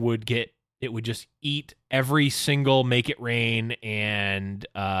 and would just eat every single Make It Rain and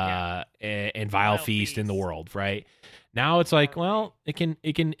Vile Feast in the world, right? Now it's like, well, it can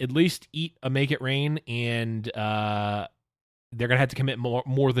at least eat a Make It Rain, and they're gonna have to commit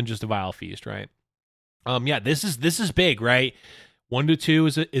more than just a Vile Feast, right? This is big, right? 1 to 2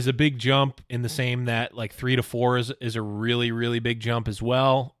 is a big jump, in the same that like 3 to 4 is a really, really big jump as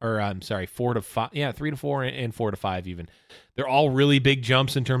well. Or I'm sorry, 4 to 5, 3 to 4 and 4 to 5 even. They're all really big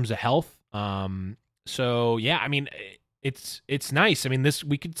jumps in terms of health. So yeah, I mean, it's nice. I mean,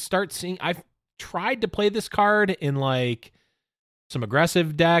 we could start seeing. I've tried to play this card in like some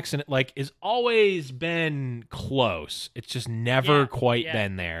aggressive decks, and it like is always been close. It's just never quite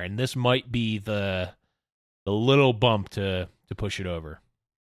been there, and this might be the little bump to push it over.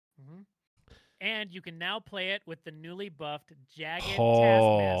 Mm-hmm. And you can now play it with the newly buffed Jagged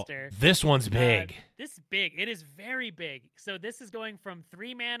Taskmaster. This one's big. This is big. It is very big. So this is going from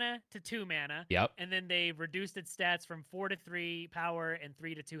 3 mana to 2 mana. Yep. And then they reduced its stats from 4 to 3 power and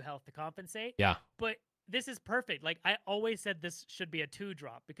 3 to 2 health to compensate. Yeah. But this is perfect. Like, I always said this should be a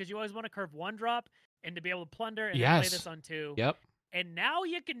 2-drop because you always want to curve 1-drop and to be able to plunder and then play this on 2. Yep. And now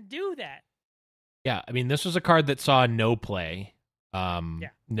you can do that. Yeah, I mean, this was a card that saw no play.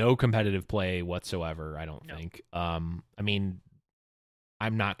 No competitive play whatsoever, I don't think. I mean,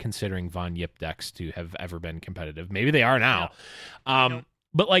 I'm not considering Von Yip decks to have ever been competitive. Maybe they are now. No.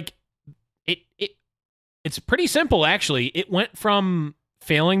 But like it's pretty simple actually. It went from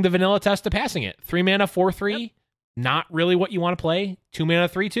failing the vanilla test to passing it. 3 mana 4/3, Yep. not really what you want to play. 2 mana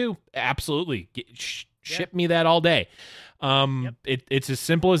 3/2, absolutely. Ship me that all day. It's as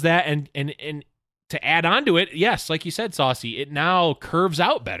simple as that. And to add on to it, yes, like you said, Saucy, it now curves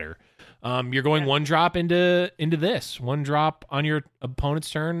out better. You're going 1 drop into this. 1 drop on your opponent's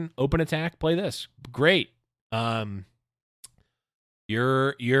turn, open attack, play this. Great.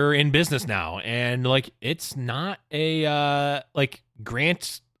 You're in business now, and like it's not a like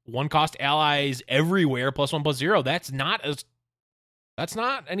grants 1-cost allies everywhere +1/+0. That's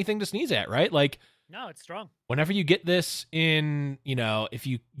not anything to sneeze at, right? Like, no, it's strong. Whenever you get this in, if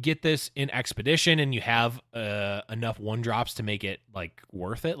you get this in Expedition and you have enough 1-drops to make it like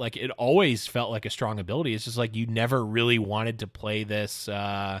worth it, like it always felt like a strong ability. It's just like you never really wanted to play this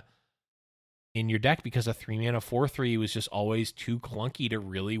in your deck because a 3 mana 4/3 was just always too clunky to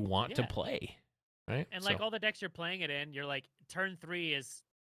really want to play, right? And like all the decks you're playing it in, you're like turn 3 is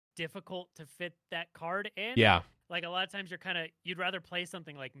difficult to fit that card in. Yeah. Like a lot of times you'd rather play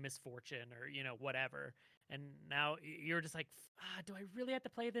something like Misfortune or, whatever. And now you're just like, do I really have to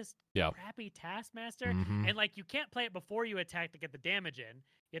play this crappy Taskmaster? Mm-hmm. And like, you can't play it before you attack to get the damage in.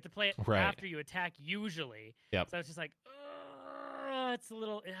 You have to play it after you attack usually. Yep. So it's just like, it's a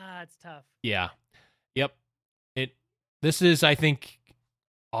little, it's tough. Yeah. Yep. This is, I think,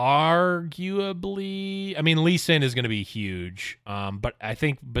 arguably, I mean, Lee Sin is going to be huge. But I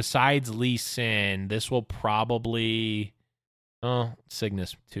think besides Lee Sin, this will probably,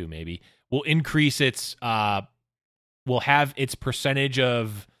 Cygnus too, maybe, will increase its, will have its percentage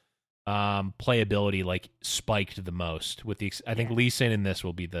of playability like spiked the most. I think Lee Sin and this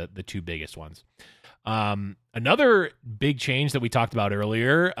will be the 2 biggest ones. Another big change that we talked about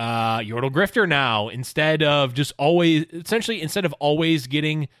earlier, Yordle Grifter now, instead of always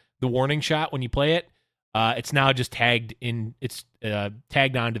getting the warning shot when you play it, it's now just tagged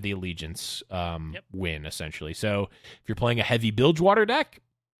onto the Allegiance win, essentially. So if you're playing a heavy Bilgewater deck,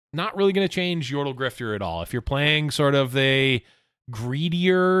 not really going to change Yordle Grifter at all. If you're playing sort of a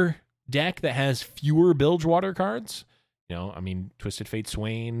greedier deck that has fewer Bilgewater cards, Twisted Fate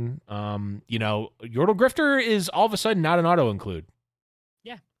Swain, Yordle Grifter is all of a sudden not an auto include.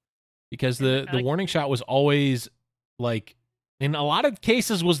 Yeah. Because the warning shot was always like, in a lot of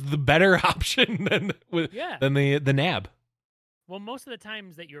cases, was the better option than the nab. Well, most of the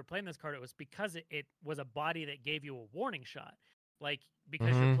times that you were playing this card, it was because it was a body that gave you a warning shot. Like,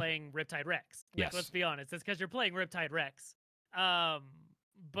 because you're playing Riptide Rex. Like, yes. Let's be honest. It's because you're playing Riptide Rex.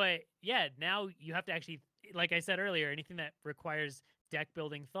 But yeah, now you have to actually, like I said earlier, anything that requires deck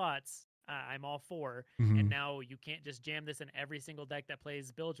building thoughts, I'm all for. Mm-hmm. And now you can't just jam this in every single deck that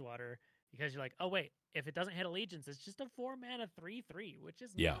plays Bilgewater because you're like, oh wait, if it doesn't hit Allegiance, it's just a 4 mana 3/3, which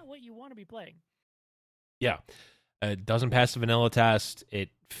is not what you want to be playing. Yeah. It doesn't pass the vanilla test. It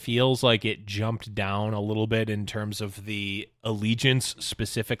feels like it jumped down a little bit in terms of the Allegiance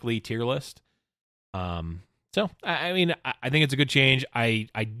specifically tier list. So, I mean, I think it's a good change. I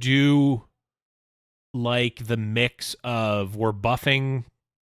do like the mix of we're buffing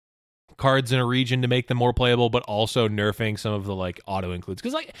cards in a region to make them more playable, but also nerfing some of the like auto includes.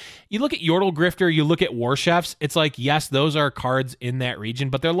 Because like you look at Yordle Grifter, you look at War Chefs, it's like, yes, those are cards in that region,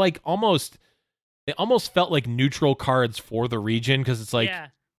 but they're like they almost felt like neutral cards for the region because it's like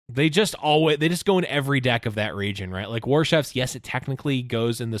they just go in every deck of that region, right? Like War Chefs, yes, it technically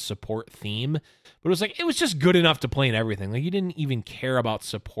goes in the support theme, but it was just good enough to play in everything. Like you didn't even care about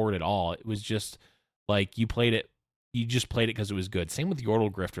support at all. It was just like you just played it because it was good. Same with Yordle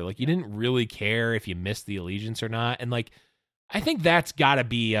Grifter. Like you didn't really care if you missed the Allegiance or not. And like I think that's got to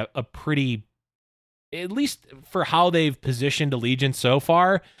be a pretty, at least for how they've positioned Allegiance so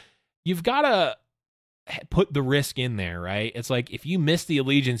far, you've got to put the risk in there, right? It's like if you miss the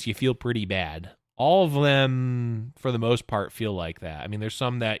Allegiance, you feel pretty bad. All of them, for the most part, feel like that. I mean, there's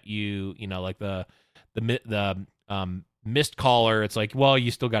some that like the Mist Caller. It's like, well,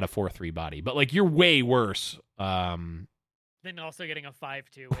 you still got a 4/3 body, but like you're way worse. Then also getting a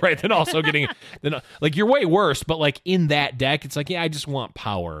 5/2, right? Then also getting like you're way worse, but like in that deck, it's like, yeah, I just want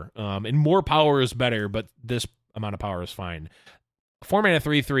power. And more power is better, but this amount of power is fine. 4 mana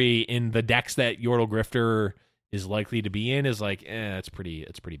 3/3 in the decks that Yordle Grifter is likely to be in is like, it's pretty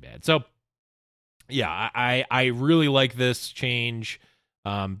bad. So yeah, I really like this change.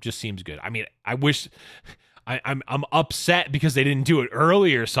 Just seems good. I mean, I wish I'm upset because they didn't do it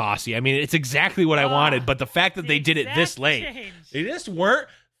earlier, Saucy. I mean, it's exactly what I wanted, but the fact that they did it this late, they just weren't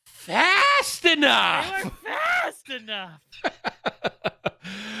fast enough. They weren't fast enough.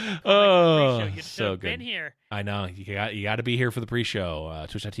 Oh, you so good. Been here. I know you got to be here for the pre-show.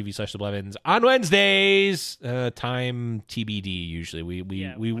 Twitch.tv/theblevins on Wednesdays. Time TBD. Usually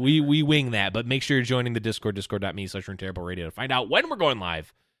we wing that, but make sure you're joining the Discord. Discord.me/RuneTerribleRadio to find out when we're going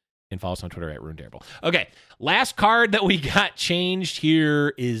live. And follow us on Twitter @RuneTerrible. Okay, last card that we got changed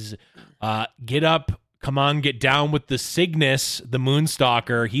here is Get Up. Come on, get down with the Cygnus, the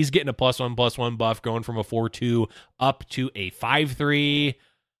Moonstalker. He's getting a +1/+1 buff, going from a 4/2 up to a 5/3.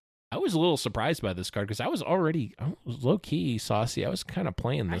 I was a little surprised by this card because I was low key saucy. I was kind of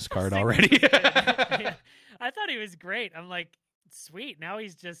playing this card already. Yeah, I thought he was great. I'm like, sweet. Now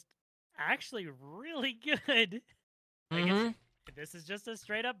he's just actually really good. This is just a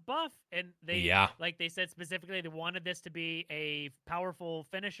straight up buff, and like they said specifically, they wanted this to be a powerful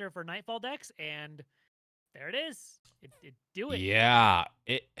finisher for Nightfall decks, and there it is. It do it. Yeah.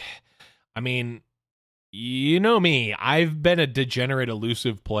 I mean, you know me. I've been a degenerate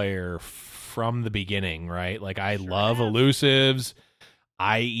elusive player from the beginning, right? Like, I love elusives.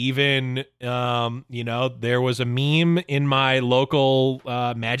 I even, there was a meme in my local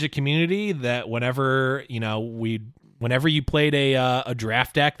Magic community that whenever you played a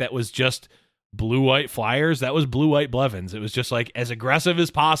draft deck that was just blue-white flyers, that was blue-white Blevins. It was just like, as aggressive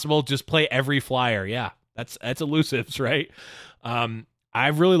as possible, just play every flyer. Yeah. That's elusives, right?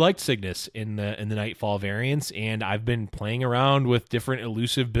 I've really liked Cygnus in the Nightfall variants, and I've been playing around with different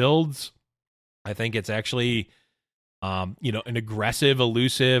elusive builds. I think it's actually, an aggressive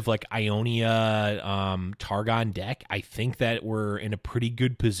elusive like Ionia, Targon deck. I think that we're in a pretty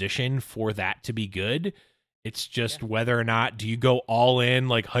good position for that to be good. It's just whether or not do you go all in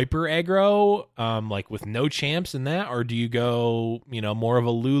like hyper aggro, like with no champs in that, or do you go, more of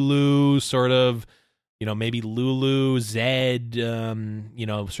a Lulu sort of. Maybe Lulu, Zed,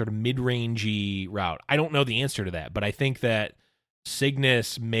 sort of mid-rangey route. I don't know the answer to that, but I think that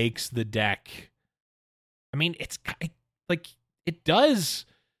Cygnus makes the deck. I mean, it's like it does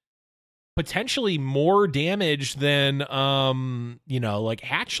potentially more damage than like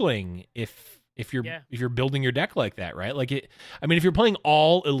Hatchling if you're building your deck like that, right? Like if you're playing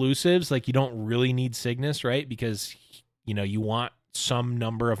all elusives, like you don't really need Cygnus, right? Because you want some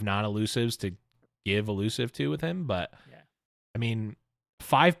number of non-elusives to give elusive to with him, but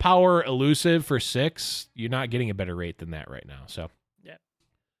 5 power elusive for 6, you're not getting a better rate than that right now. So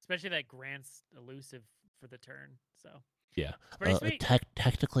especially that grants elusive for the turn. So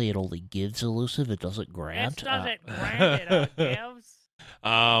technically it only gives elusive, it doesn't grant. It doesn't grant, it gives.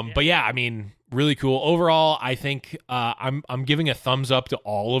 But really cool overall. I think I'm giving a thumbs up to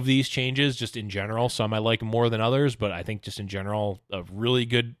all of these changes just in general. Some I like more than others, but I think just in general a really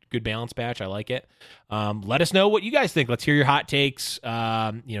good balance patch. I like it. Let us know what you guys think. Let's hear your hot takes.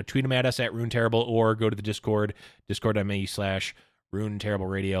 Tweet them at us at RuneTerrible or go to the Discord,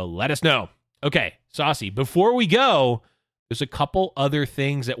 discord.me/RuneTerribleRadio. Let us know. Okay, Saucy, before we go, there's a couple other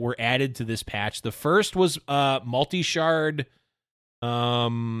things that were added to this patch. The first was multi-shard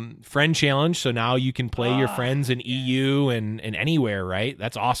friend challenge, so now you can play your friends in EU and anywhere, right?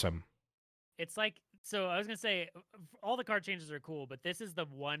 That's awesome. It's like, so I was gonna say all the card changes are cool, but this is the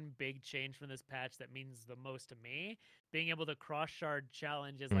one big change from this patch that means the most to me. Being able to cross shard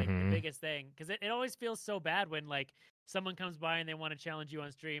challenge is like the biggest thing, because it always feels so bad when like someone comes by and they want to challenge you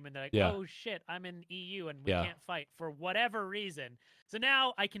on stream and they're like, oh shit, I'm in EU and we can't fight for whatever reason. So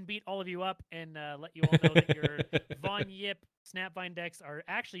now I can beat all of you up and let you all know that your Von Yip Snapvine decks are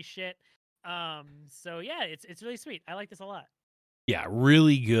actually shit. So yeah, it's really sweet. I like this a lot. Yeah,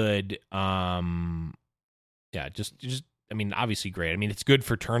 really good. Just obviously great. It's good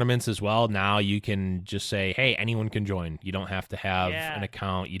for tournaments as well. Now you can just say, hey, anyone can join. You don't have to have an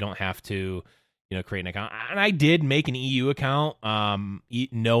account. You don't have to, create an account. And I did make an EU account,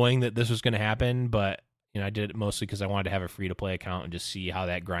 knowing that this was going to happen, but I did it mostly because I wanted to have a free-to-play account and just see how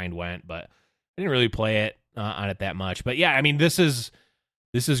that grind went, but I didn't really play it on it that much. But yeah, this is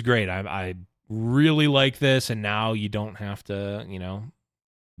great. I really like this, and now you don't have to,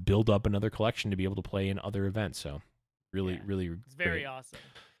 build up another collection to be able to play in other events. So really it's very awesome.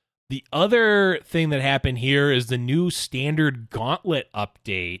 The other thing that happened here is the new standard gauntlet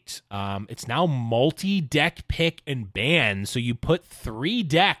update. It's now multi-deck pick and ban. So you put 3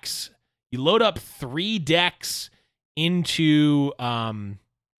 decks, you load up 3 decks into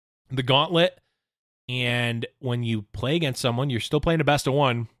the gauntlet, and when you play against someone, you're still playing a best of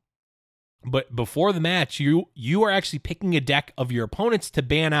 1. But before the match, you are actually picking a deck of your opponent's to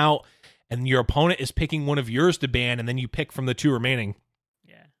ban out, and your opponent is picking one of yours to ban, and then you pick from the 2 remaining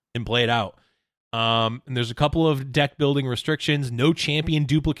and play it out. And there's a couple of deck building restrictions. No champion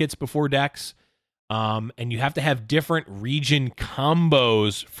duplicates before decks. And you have to have different region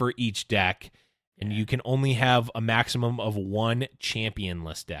combos for each deck, and you can only have a maximum of one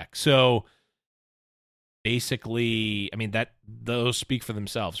championless deck. So basically, I mean, those speak for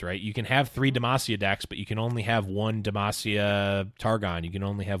themselves, right? You can have 3 Demacia decks, but you can only have 1 Demacia Targon. You can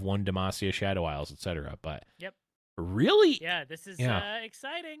only have 1 Demacia Shadow Isles, etc. But really, this is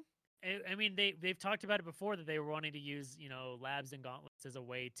exciting. I mean, they've talked about it before that they were wanting to use, labs and gauntlets as a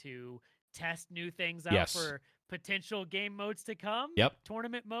way to test new things out for potential game modes to come.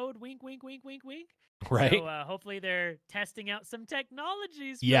 Tournament mode, wink, wink, wink, wink, wink. Right. So hopefully they're testing out some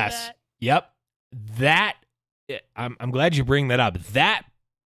technologies for that. Yep. That, I'm glad you bring that up. That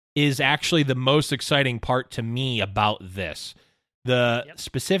is actually the most exciting part to me about this. The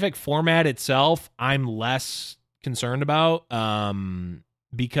specific format itself, I'm less concerned about,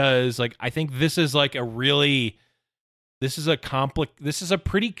 because I think this is a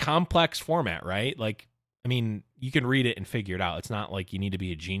pretty complex format, right? I mean, you can read it and figure it out. It's not like you need to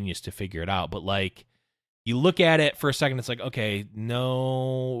be a genius to figure it out, but you look at it for a second, it's okay,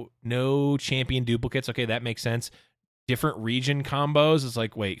 no champion duplicates. Okay, that makes sense. Different region combos. It's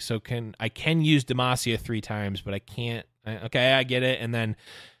wait, so I can use Demacia 3 times, but I can't. Okay, I get it. And then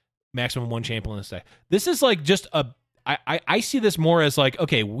maximum 1 champion this day. This is just I see this more as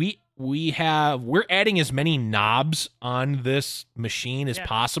okay, we're adding as many knobs on this machine as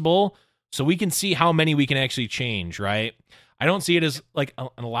possible, so we can see how many we can actually change, right? I don't see it as a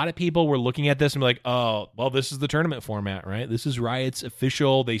lot of people were looking at this and be oh, well, this is the tournament format, right? This is Riot's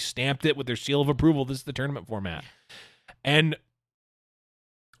official. They stamped it with their seal of approval. This is the tournament format. And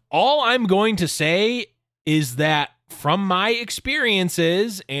all I'm going to say is that from my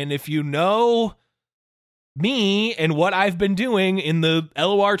experiences, and if you know me and what I've been doing in the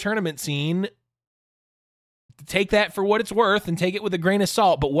LOR tournament scene, take that for what it's worth and take it with a grain of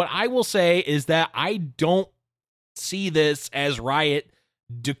salt. But what I will say is that I don't see this as Riot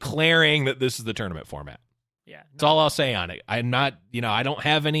declaring that this is the tournament format. That's all I'll say on it. I'm not, I don't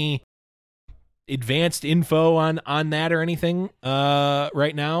have any advanced info on that or anything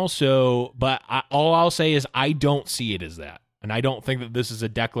right now. So, but all I'll say is I don't see it as that. And I don't think that this is a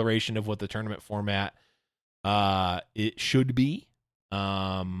declaration of what the tournament format it should be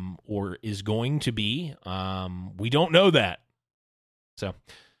or is going to be. We don't know that. So,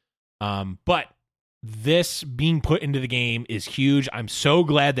 but this being put into the game is huge. I'm so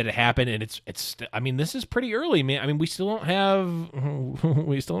glad that it happened, and it's. I mean, this is pretty early, man. I mean, we still don't have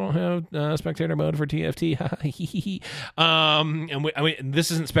spectator mode for TFT. And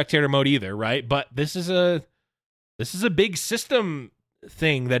this isn't spectator mode either, right? But this is a big system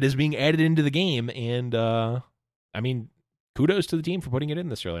thing that is being added into the game, and I mean, kudos to the team for putting it in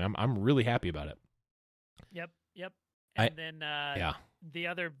this early. I'm really happy about it. Yep. And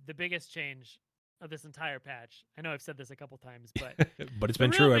the biggest change of this entire patch. I know I've said this a couple times, but but it's been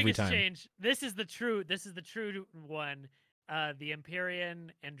true every time. Change. This is the true one. The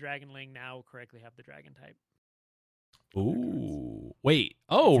Empyrean and Dragonling now correctly have the dragon type. Ooh. Wait.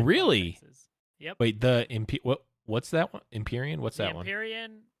 Oh, really? Yep. Wait, what's that one? Empyrean? What's that one? The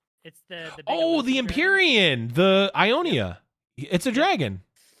Empyrean. It's the the Empyrean, the Ionia. It's a dragon.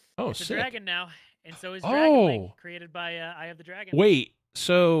 Oh, it's sick. a dragon now, and so is Dragonling, created by Eye of the Dragon. Wait,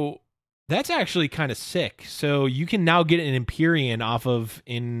 so that's actually kind of sick. So you can now get an Empyrean off of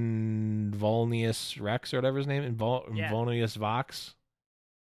Involnius Rex or whatever his name, Involnius Vox.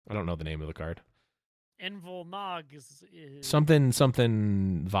 I don't know the name of the card. Envolnog is something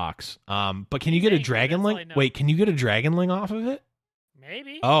Vox. But can you get a Dragonling? Wait, can you get a Dragonling off of it?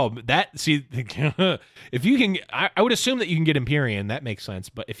 Maybe. Oh, if you can, I would assume that you can get Empyrean. That makes sense.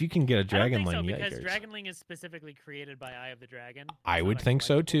 But if you can get a Dragonling, because Dragonling is specifically created by Eye of the Dragon. I would think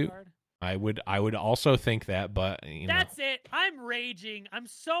so too. Card. I would also think that, but that's it. I'm raging. I'm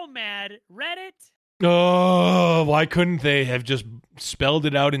so mad. Reddit. Oh, why couldn't they have just spelled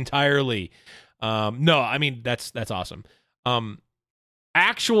it out entirely? No, I mean that's awesome.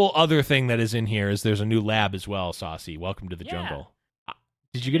 Actual other thing that is in here is there's a new lab as well. Saucy, welcome to the jungle.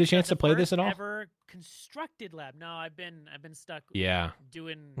 Did you get a chance to play this at all? Ever constructed lab? No, I've been stuck. Yeah.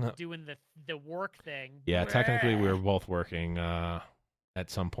 Doing the work thing. Yeah, technically we were both working at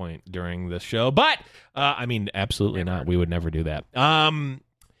some point during this show, but I mean, absolutely not. We would never do that. I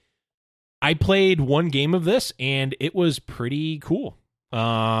played one game of this and it was pretty cool.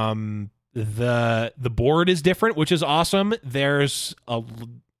 The board is different, which is awesome. There's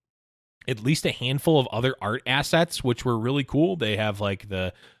at least a handful of other art assets, which were really cool. They have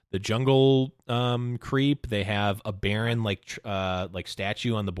the jungle creep. They have a Baron like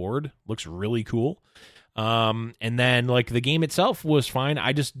statue on the board. Looks really cool. And then like the game itself was fine.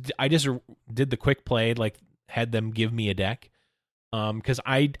 I just did the quick play, like had them give me a deck. Because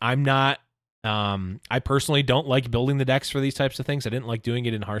I'm not I personally don't like building the decks for these types of things. I didn't like doing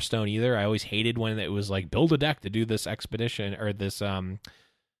it in Hearthstone either. I always hated when it was like build a deck to do this expedition or this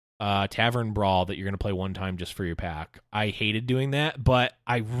tavern brawl that you're going to play one time just for your pack. I hated doing that, but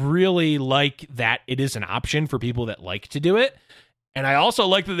I really like that it is an option for people that like to do it. And I also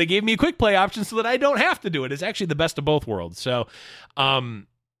like that they gave me a quick play option so that I don't have to do it. It's actually the best of both worlds. So,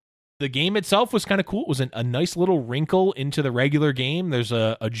 the game itself was kind of cool. It was a nice little wrinkle into the regular game. There's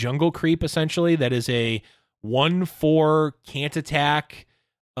a jungle creep, essentially, that is a 1/4 can't attack,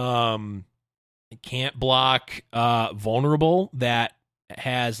 can't block, vulnerable that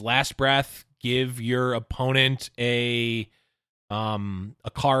has last breath, give your opponent a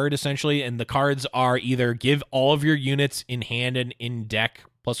card, essentially. And the cards are either give all of your units in hand and in deck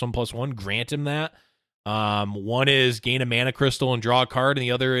 +1/+1, grant him that. One is gain a mana crystal and draw a card, and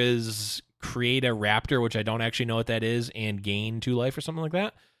the other is create a raptor, which I don't actually know what that is, and gain 2 life or something like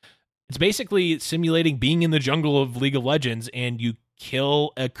that. It's basically simulating being in the jungle of League of Legends, and you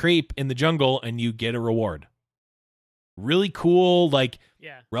kill a creep in the jungle and you get a reward. Really cool, like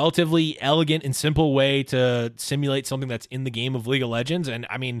relatively elegant and simple way to simulate something that's in the game of League of Legends. And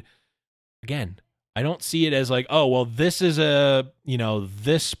I mean, again, I don't see it as like, oh, well, this is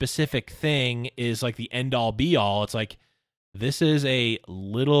this specific thing is like the end all be all. It's like, this is a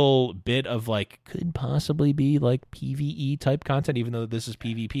little bit of like, could possibly be like PvE type content, even though this is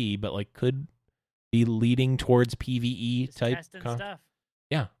PvP, but like could be leading towards PvE Just type stuff.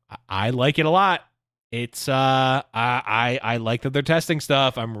 Yeah, I like it a lot. It's I like that they're testing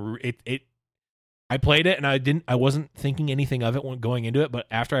stuff. I played it and I wasn't thinking anything of it when going into it, but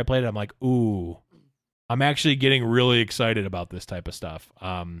after I played it, I'm like, ooh, I'm actually getting really excited about this type of stuff.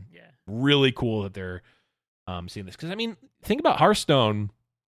 Really cool that they're seeing this, because I mean, think about Hearthstone.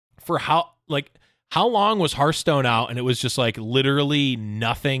 For how long was Hearthstone out, and it was just like literally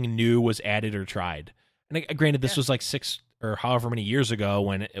nothing new was added or tried. And granted, this was like 6 or however many years ago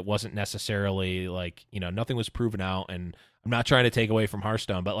when it wasn't necessarily like, nothing was proven out. And I'm not trying to take away from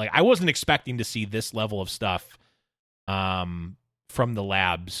Hearthstone, but like I wasn't expecting to see this level of stuff from the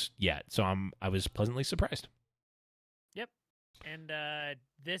labs yet. So I was pleasantly surprised. Yep. And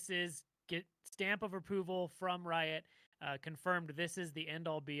this is stamp of approval from Riot. Confirmed this is the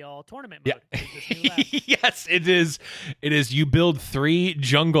end-all be-all tournament mode. Yeah. This new lab. Yes, it is. It is. You build 3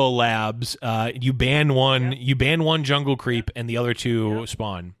 jungle labs. You ban one. Yep. You ban one jungle creep, and the other 2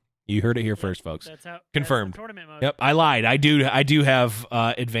 spawn. You heard it here first, folks. That's how confirmed. That's tournament mode. Yep, I lied. I do have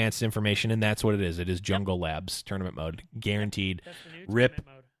advanced information, and that's what it is. It is jungle labs tournament mode, guaranteed. That's the new tournament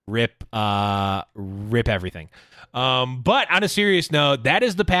mode. Rip everything. But on a serious note, that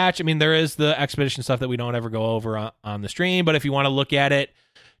is the patch. I mean, there is the expedition stuff that we don't ever go over on the stream, but if you want to look at it,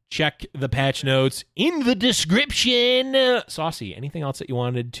 check the patch notes in the description. Saucy, anything else that you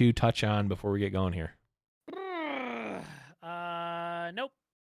wanted to touch on before we get going here? Nope.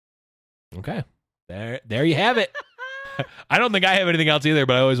 Okay. There you have it. I don't think I have anything else either,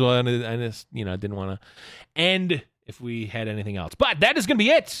 but I just didn't want to end if we had anything else. But that is going to be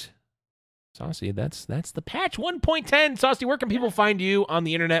it. Saucy, that's the patch 1.10. Saucy, where can people find you on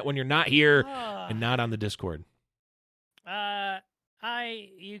the internet when you're not here and not on the Discord?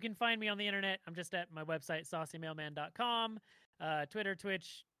 You can find me on the internet. I'm just at my website, saucymailman.com. Twitter,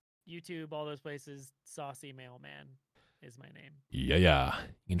 Twitch, YouTube, all those places. Saucy Mailman is my name. Yeah.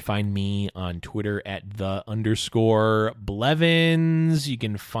 You can find me on Twitter at @the_Blevins. You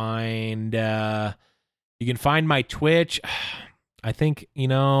can find my Twitch. I think,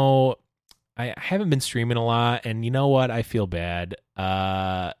 I haven't been streaming a lot, and you know what? I feel bad.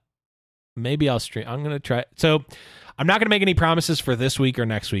 Maybe I'll stream. I'm going to try. So I'm not going to make any promises for this week or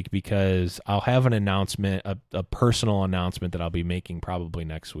next week, because I'll have an announcement, a personal announcement that I'll be making probably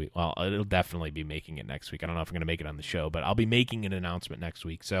next week. Well, it'll definitely be making it next week. I don't know if I'm going to make it on the show, but I'll be making an announcement next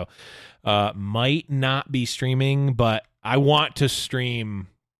week. So might not be streaming, but I want to stream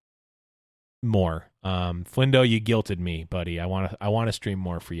more. Flindo, you guilted me, buddy. I want to stream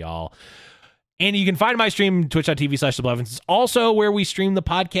more for y'all. And you can find my stream, twitch.tv/theblevins. It's also where we stream the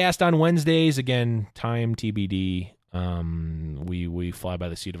podcast on Wednesdays. Again, time TBD. We fly by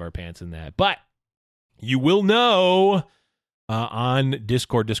the seat of our pants in that. But you will know on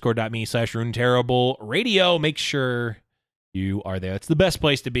Discord, discord.me/RuneTerrible Radio. Make sure you are there. It's the best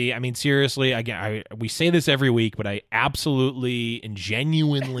place to be. I mean, seriously, again, we say this every week, but I absolutely and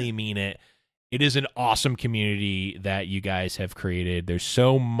genuinely mean it. It is an awesome community that you guys have created. There's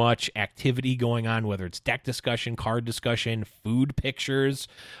so much activity going on, whether it's deck discussion, card discussion, food pictures,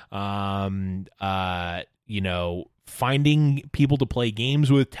 finding people to play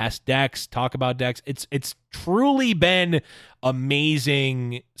games with, test decks, talk about decks. It's truly been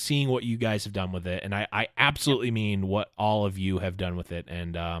amazing seeing what you guys have done with it. And I absolutely mean what all of you have done with it.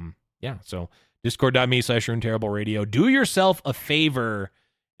 And so discord.me/RuneTerribleRadio. Do yourself a favor.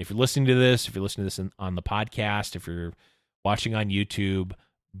 If you're listening to this, on the podcast, if you're watching on YouTube,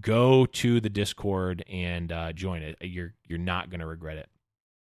 go to the Discord and join it. You're not going to regret it.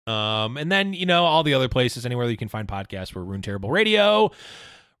 And then, all the other places, anywhere that you can find podcasts, we're Rune Terrible Radio,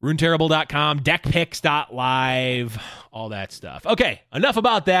 runeterrible.com, deckpicks.live, all that stuff. Okay, enough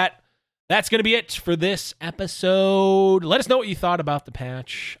about that. That's going to be it for this episode. Let us know what you thought about the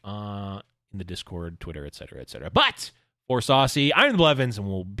patch in the Discord, Twitter, etc., etc. But for Saucy, I'm the Blevins, and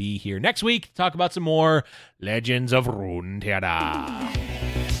we'll be here next week to talk about some more Legends of Runeterra.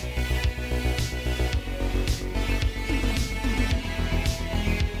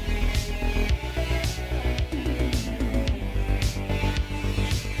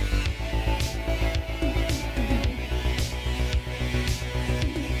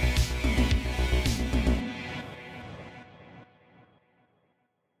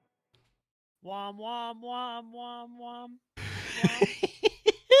 Wom, wom, wom, wom, wom.